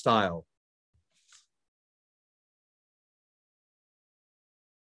fine style.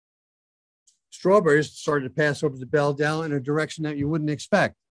 Strawberries started to pass over the Belvidere in a direction that you wouldn't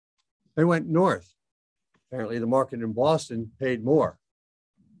expect. They went north. Apparently the market in Boston paid more.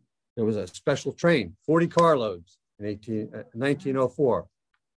 There was a special train, 40 carloads in 1904,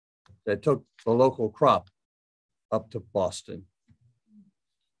 that took the local crop up to Boston.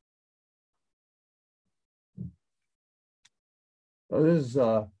 So this is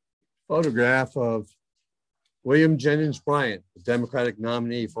a photograph of William Jennings Bryan, the Democratic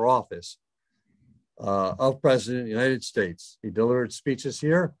nominee for office of President of the United States. He delivered speeches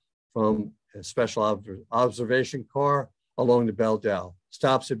here from a special observation car along the Belvidere.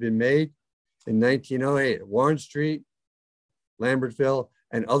 Stops had been made in 1908 at Warren Street, Lambertville,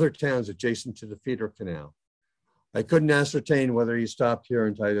 and other towns adjacent to the feeder canal. I couldn't ascertain whether he stopped here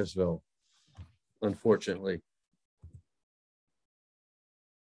in Titusville, unfortunately.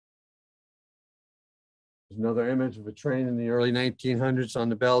 There's another image of a train in the early 1900s on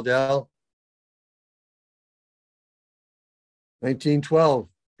the Belvidere. 1912,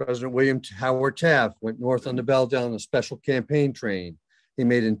 President William Howard Taft went north on the Belvidere on a special campaign train. He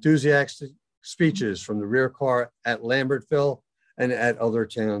made enthusiastic speeches from the rear car at Lambertville and at other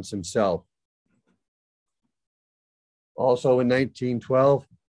towns himself. Also in 1912,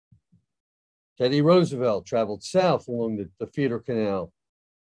 Teddy Roosevelt traveled south along the feeder canal,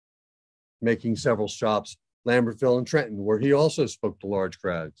 making several stops, Lambertville and Trenton, where he also spoke to large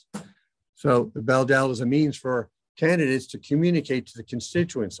crowds. So the Belvidere was a means for candidates to communicate to the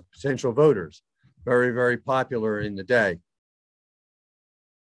constituents of potential voters. Very, very popular in the day.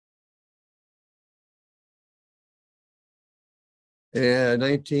 In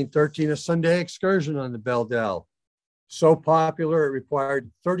 1913, a Sunday excursion on the Belvidere. So popular, it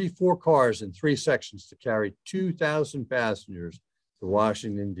required 34 cars in 3 sections to carry 2,000 passengers to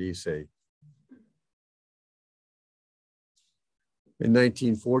Washington, D.C. In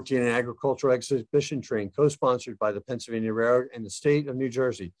 1914, an agricultural exhibition train co-sponsored by the Pennsylvania Railroad and the state of New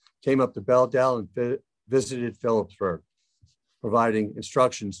Jersey came up to Belvidere and visited Phillipsburg, providing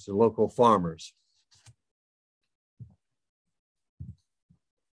instructions to local farmers.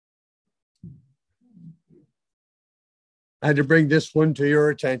 I had to bring this one to your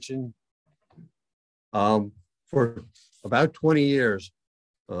attention. For about 20 years,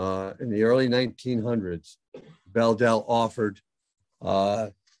 in the early 1900s, Belle-Del offered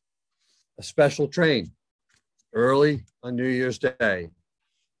a special train early on New Year's Day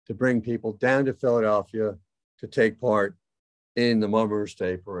to bring people down to Philadelphia to take part in the Mummers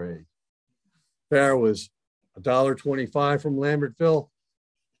Day Parade. Fare was $1.25 from Lambertville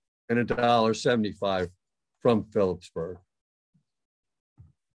and $1.75 from Phillipsburg.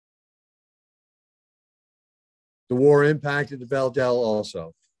 The war impacted the Belle-Del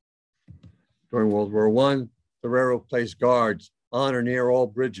also. During World War I, the railroad placed guards on or near all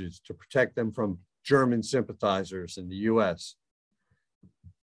bridges to protect them from German sympathizers in the U.S.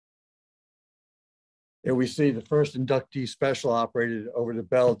 Here we see the first inductee special operated over the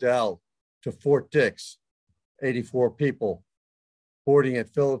Belle-Del to Fort Dix, 84 people, boarding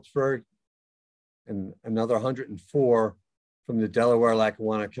at Phillipsburg, and another 104 from the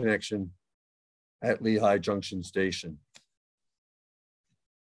Delaware-Lackawanna connection at Lehigh Junction Station.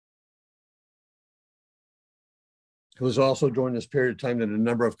 It was also during this period of time that a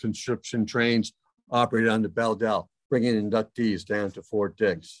number of conscription trains operated on the Belle-Del, bringing inductees down to Fort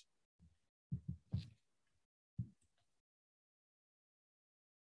Dix.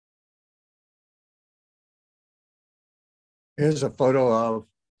 Here's a photo of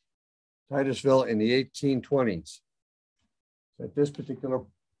Titusville in the 1820s. At this particular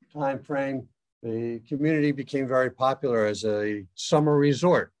time frame, the community became very popular as a summer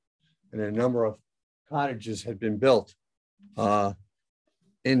resort, and a number of cottages had been built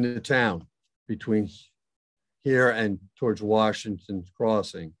in the town between here and towards Washington's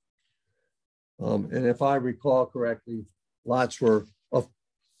Crossing. And if I recall correctly, lots were of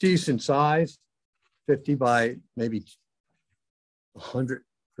decent size, 50 by maybe 100,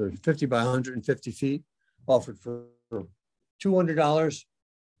 or 50 by 150 feet, offered for $200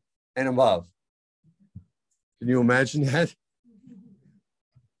 and above. Can you imagine that?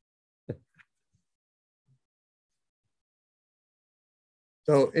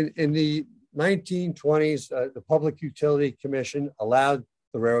 So in the 1920s, the Public Utility Commission allowed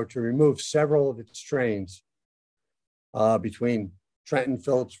the railroad to remove several of its trains between Trenton,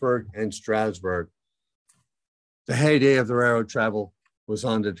 Phillipsburg, and Strasburg. The heyday of the railroad travel was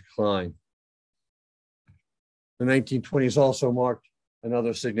on the decline. The 1920s also marked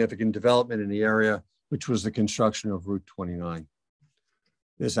another significant development in the area, which was the construction of Route 29.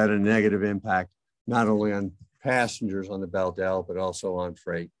 This had a negative impact, not only on passengers on the Belle-Del, but also on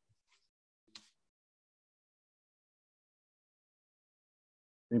freight.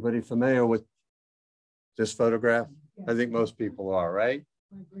 Anybody familiar with this photograph? Yes. I think most people are, right?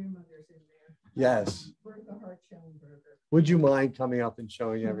 My grandmother's in there. Yes. Would you mind coming up and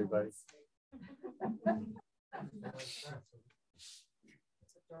showing everybody?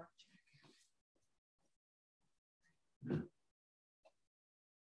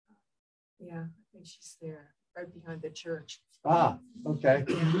 Yeah, I think she's there, right behind the church. Ah, okay.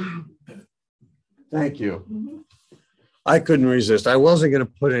 Thank you. I couldn't resist. I wasn't going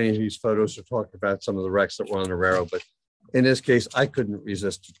to put any of these photos to talk about some of the wrecks that were on the railroad, but in this case, I couldn't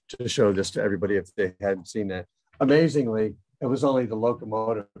resist to show this to everybody if they hadn't seen that. Amazingly, it was only the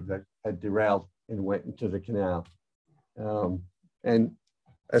locomotive that had derailed and went into the canal. And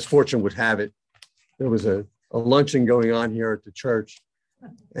as fortune would have it, there was a luncheon going on here at the church,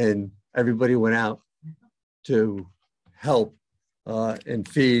 and everybody went out to help and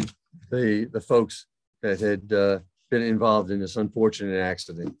feed the folks that had been involved in this unfortunate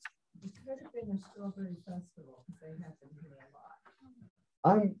accident. It could have been a strawberry festival. They have been here a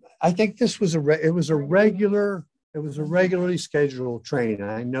lot. I think this was it was a regularly scheduled train.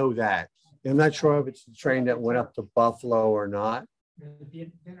 I know that. I'm not sure if it's the train that went up to Buffalo or not.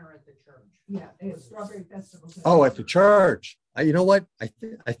 The dinner at the church. Yeah, it's strawberry festival. Oh, at the church. You know what? I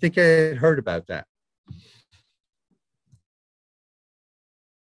think I had heard about that.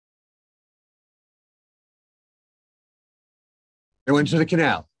 They went to the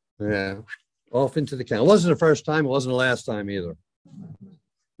canal. Yeah, off into the canal. It wasn't the first time. It wasn't the last time either.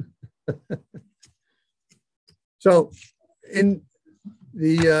 So in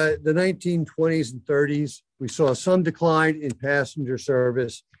the 1920s and 30s, we saw some decline in passenger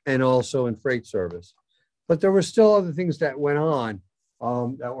service and also in freight service. But there were still other things that went on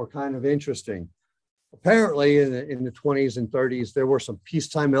that were kind of interesting. Apparently in the 20s and 30s, there were some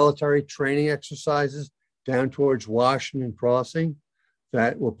peacetime military training exercises down towards Washington Crossing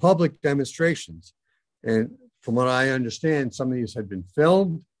that were public demonstrations. And from what I understand, some of these had been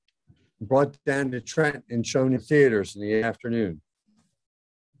filmed, brought down to Trenton and shown in theaters in the afternoon.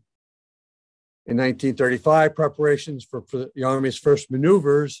 In 1935, preparations for the Army's first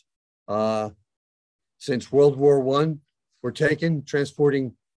maneuvers since World War I were taken,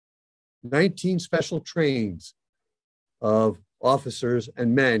 transporting 19 special trains of officers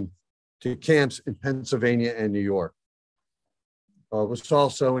and men to camps in Pennsylvania and New York. It was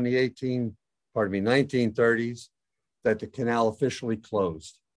also in the 1930s that the canal officially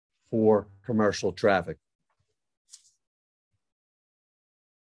closed for commercial traffic.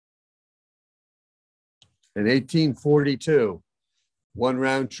 In 1842, one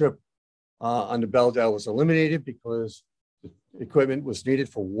round trip on the Belvidere was eliminated because the equipment was needed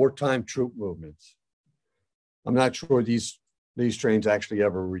for wartime troop movements. I'm not sure these trains actually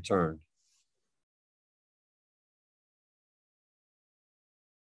ever returned.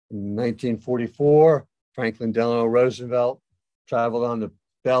 In 1944, Franklin Delano Roosevelt traveled on the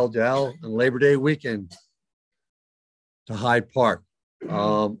Belvidere on Labor Day weekend to Hyde Park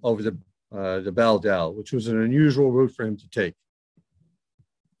over the Belvidere, which was an unusual route for him to take.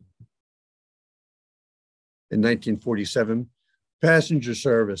 In 1947, passenger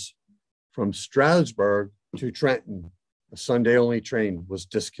service from Stroudsburg to Trenton, a Sunday-only train, was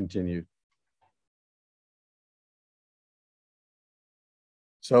discontinued.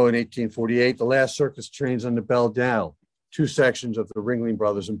 So in 1848, the last circus trains on the Belvidere, two sections of the Ringling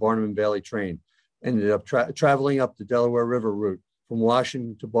Brothers and Barnum and Bailey train, ended up traveling up the Delaware River route from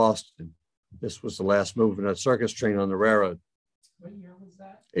Washington to Boston. This was the last move in a circus train on the railroad. What year was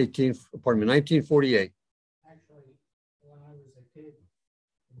that? 1948. Actually, when I was a kid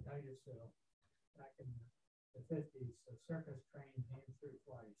in Titusville, back in the 50s, the circus train came through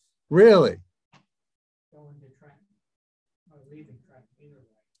twice, Really? going to Trenton, or leaving Trenton, either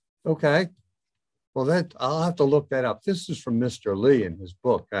way. Okay. Well, I'll have to look that up. This is from Mr. Lee in his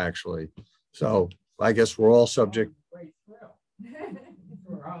book, actually. So I guess we're all subject. Great thrill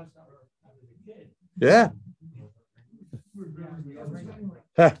for us, I was a kid. Yeah.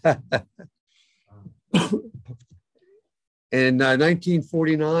 In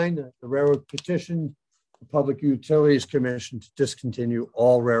 1949, the railroad petitioned the Public Utilities Commission to discontinue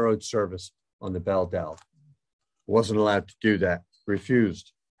all railroad service on the Belvidere. Wasn't allowed to do that,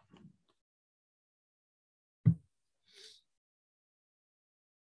 refused.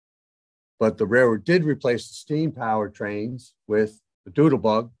 But the railroad did replace the steam-powered trains with the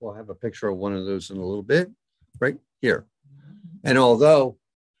Doodlebug. We'll have a picture of one of those in a little bit, right here. And although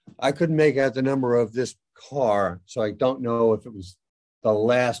I couldn't make out the number of this car, so I don't know if it was the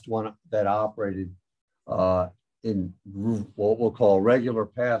last one that operated in what we'll call regular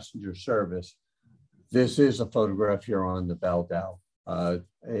passenger service. This is a photograph here on the Belvidere,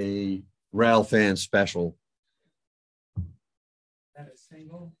 a rail fan special. That a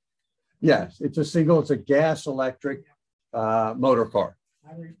single? Yes, it's a single. It's a gas electric motor car.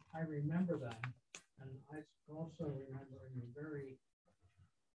 I remember that, and I also remember in the very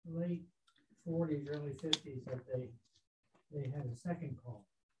late 40s, early 50s that they had a second call.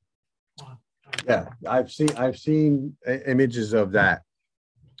 Yeah, I've seen images of that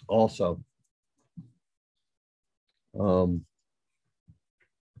also. But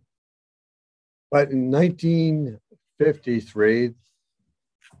in 1953,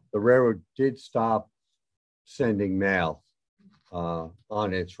 the railroad did stop sending mail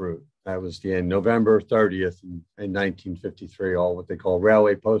on its route. That was the end, November 30th in 1953. All what they call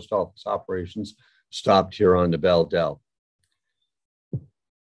railway post office operations stopped here on the Belvidere.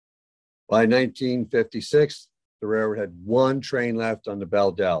 By 1956, the railroad had one train left on the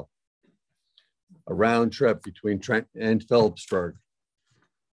Belvidere, a round trip between Trenton and Phillipsburg.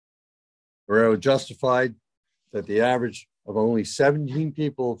 The railroad justified that the average of only 17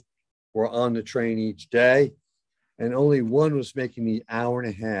 people were on the train each day, and only one was making the hour and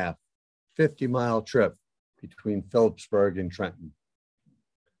a half, 50-mile trip between Phillipsburg and Trenton.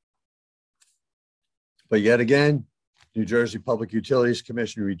 But yet again, New Jersey Public Utilities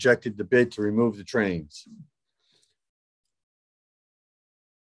Commission rejected the bid to remove the trains.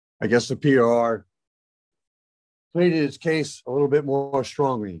 I guess the PR pleaded its case a little bit more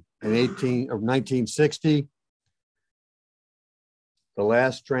strongly. In 1960, the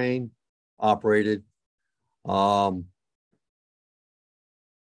last train operated,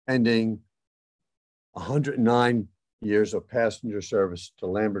 ending 109 years of passenger service to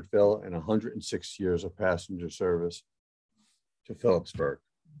Lambertville and 106 years of passenger service to Phillipsburg.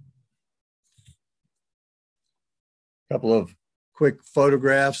 A couple of quick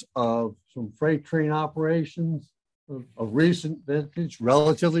photographs of some freight train operations of recent vintage,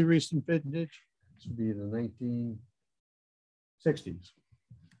 relatively recent vintage. This would be the 1960s.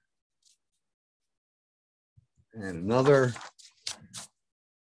 And another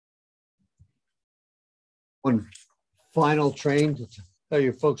One final train to tell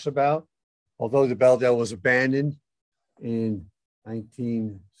you folks about. Although the Belldale was abandoned in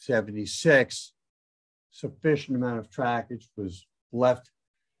 1976, sufficient amount of trackage was left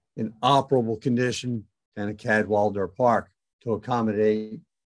in operable condition down at Cadwalader Park to accommodate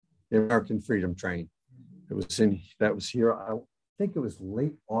the American Freedom Train. That was here, I think it was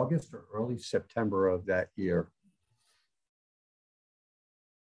late August or early September of that year.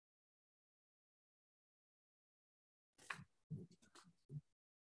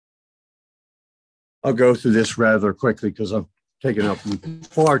 I'll go through this rather quickly because I'm taking up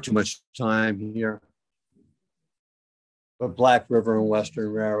far too much time here. But Black River and Western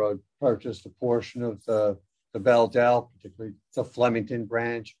Railroad purchased a portion of the Belldale, particularly the Flemington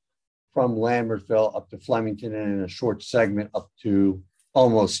branch, from Lambertville up to Flemington, and in a short segment up to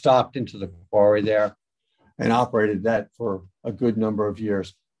almost stopped into the quarry there, and operated that for a good number of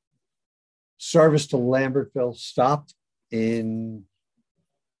years. Service to Lambertville stopped in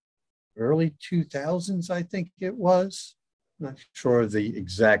early 2000s, I think it was. Not sure of the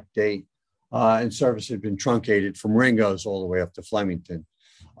exact date. And service had been truncated from Ringo's all the way up to Flemington.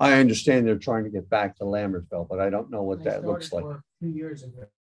 I understand they're trying to get back to Lambertville, but I don't know what that looks like. 2 years ago.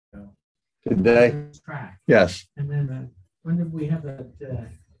 Did they? Track. Yes. And then when did we have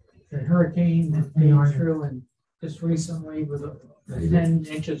the hurricane that came through, and just recently with the 10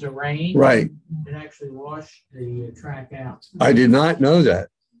 inches of rain? Right. It actually washed the track out. I did not know that.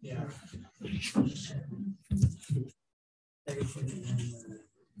 Yeah.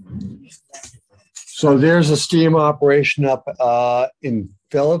 So there's a steam operation up in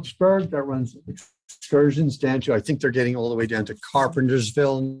Phillipsburg that runs excursions down to, I think they're getting all the way down to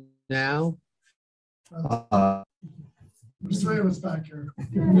Carpentersville now. There's three of us back here.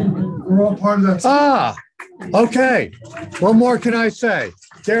 We're all part of that. Ah, okay. What more can I say?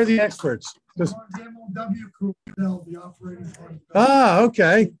 They're the experts. The MOW crew, the operating part. Ah,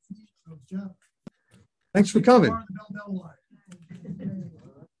 okay. So, Jeff, Thanks for coming. part of the Belldale line.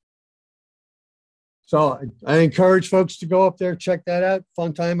 So I encourage folks to go up there, check that out.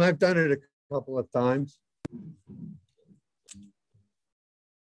 Fun time. I've done it a couple of times.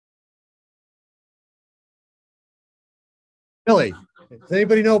 Millie, does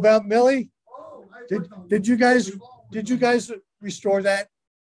anybody know about Millie? Oh, Did you guys restore that?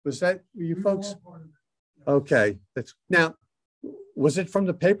 Was that you folks? Okay, that's now. Was it from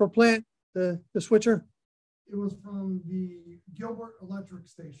the paper plant, the switcher? It was from the Gilbert Electric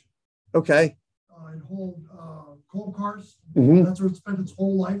Station. Okay. It hold coal cars. Mhm. That's where it spent its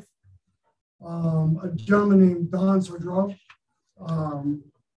whole life. A gentleman named Don Sordro,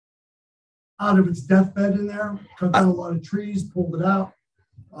 out of its deathbed in there, cut down a lot of trees, pulled it out.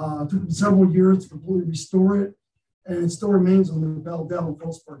 Took him several years to completely restore it, and it still remains on the Belldale in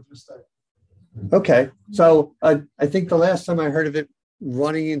Phillipsburg to this day. Okay, so I think the last time I heard of it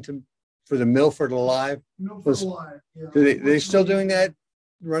running into for the Milford Alive, Milford Alive, yeah. they still doing that,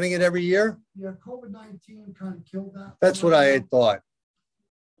 running it every year? Yeah, COVID-19 kind of killed that. That's what I had thought.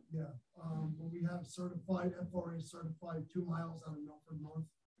 Yeah, but we have certified, FRA certified 2 miles out of Milford North.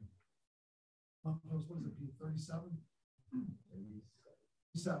 What is it, 37?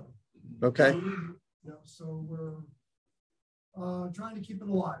 37. Okay, Yeah, so we're trying to keep it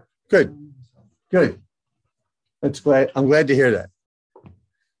alive. good, good. I'm glad to hear that.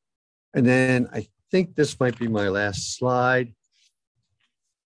 And then I think this might be my last slide.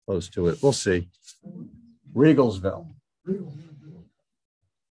 Close to it. We'll see. Regalsville.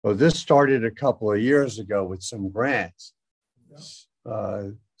 Well, this started a couple of years ago with some grants.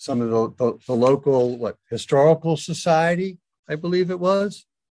 Some of the local historical society, I believe it was.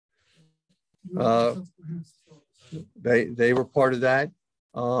 They were part of that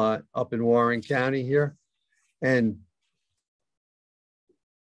up in Warren County here, and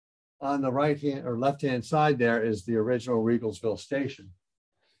on the right hand or left hand side there is the original Regalsville station.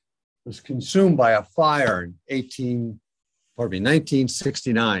 It was consumed by a fire in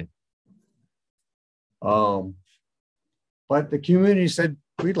 1969. But the community said,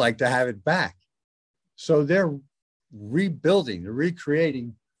 we'd like to have it back. So they're rebuilding, they're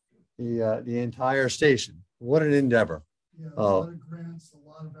recreating the entire station. What an endeavor. Yeah, a lot of grants, a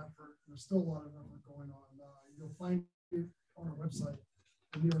lot of effort. There's still a lot of effort going on. You'll find it on our website,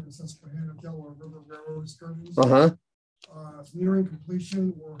 the New York and Susquehanna Delaware River Railroad excursions. It's nearing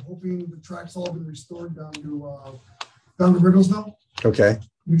completion. We're hoping the track's all been restored down to Riddlesville, Okay.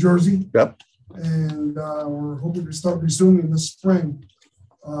 New Jersey. Yep. And we're hoping to start resuming this spring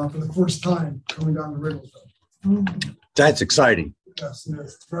for the first time coming down to Riddlesville. That's exciting. Yes, it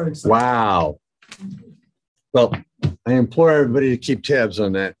is. It's very exciting. Wow. Well, I implore everybody to keep tabs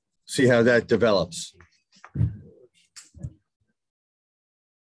on that, see how that develops.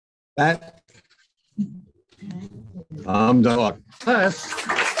 That I'm done.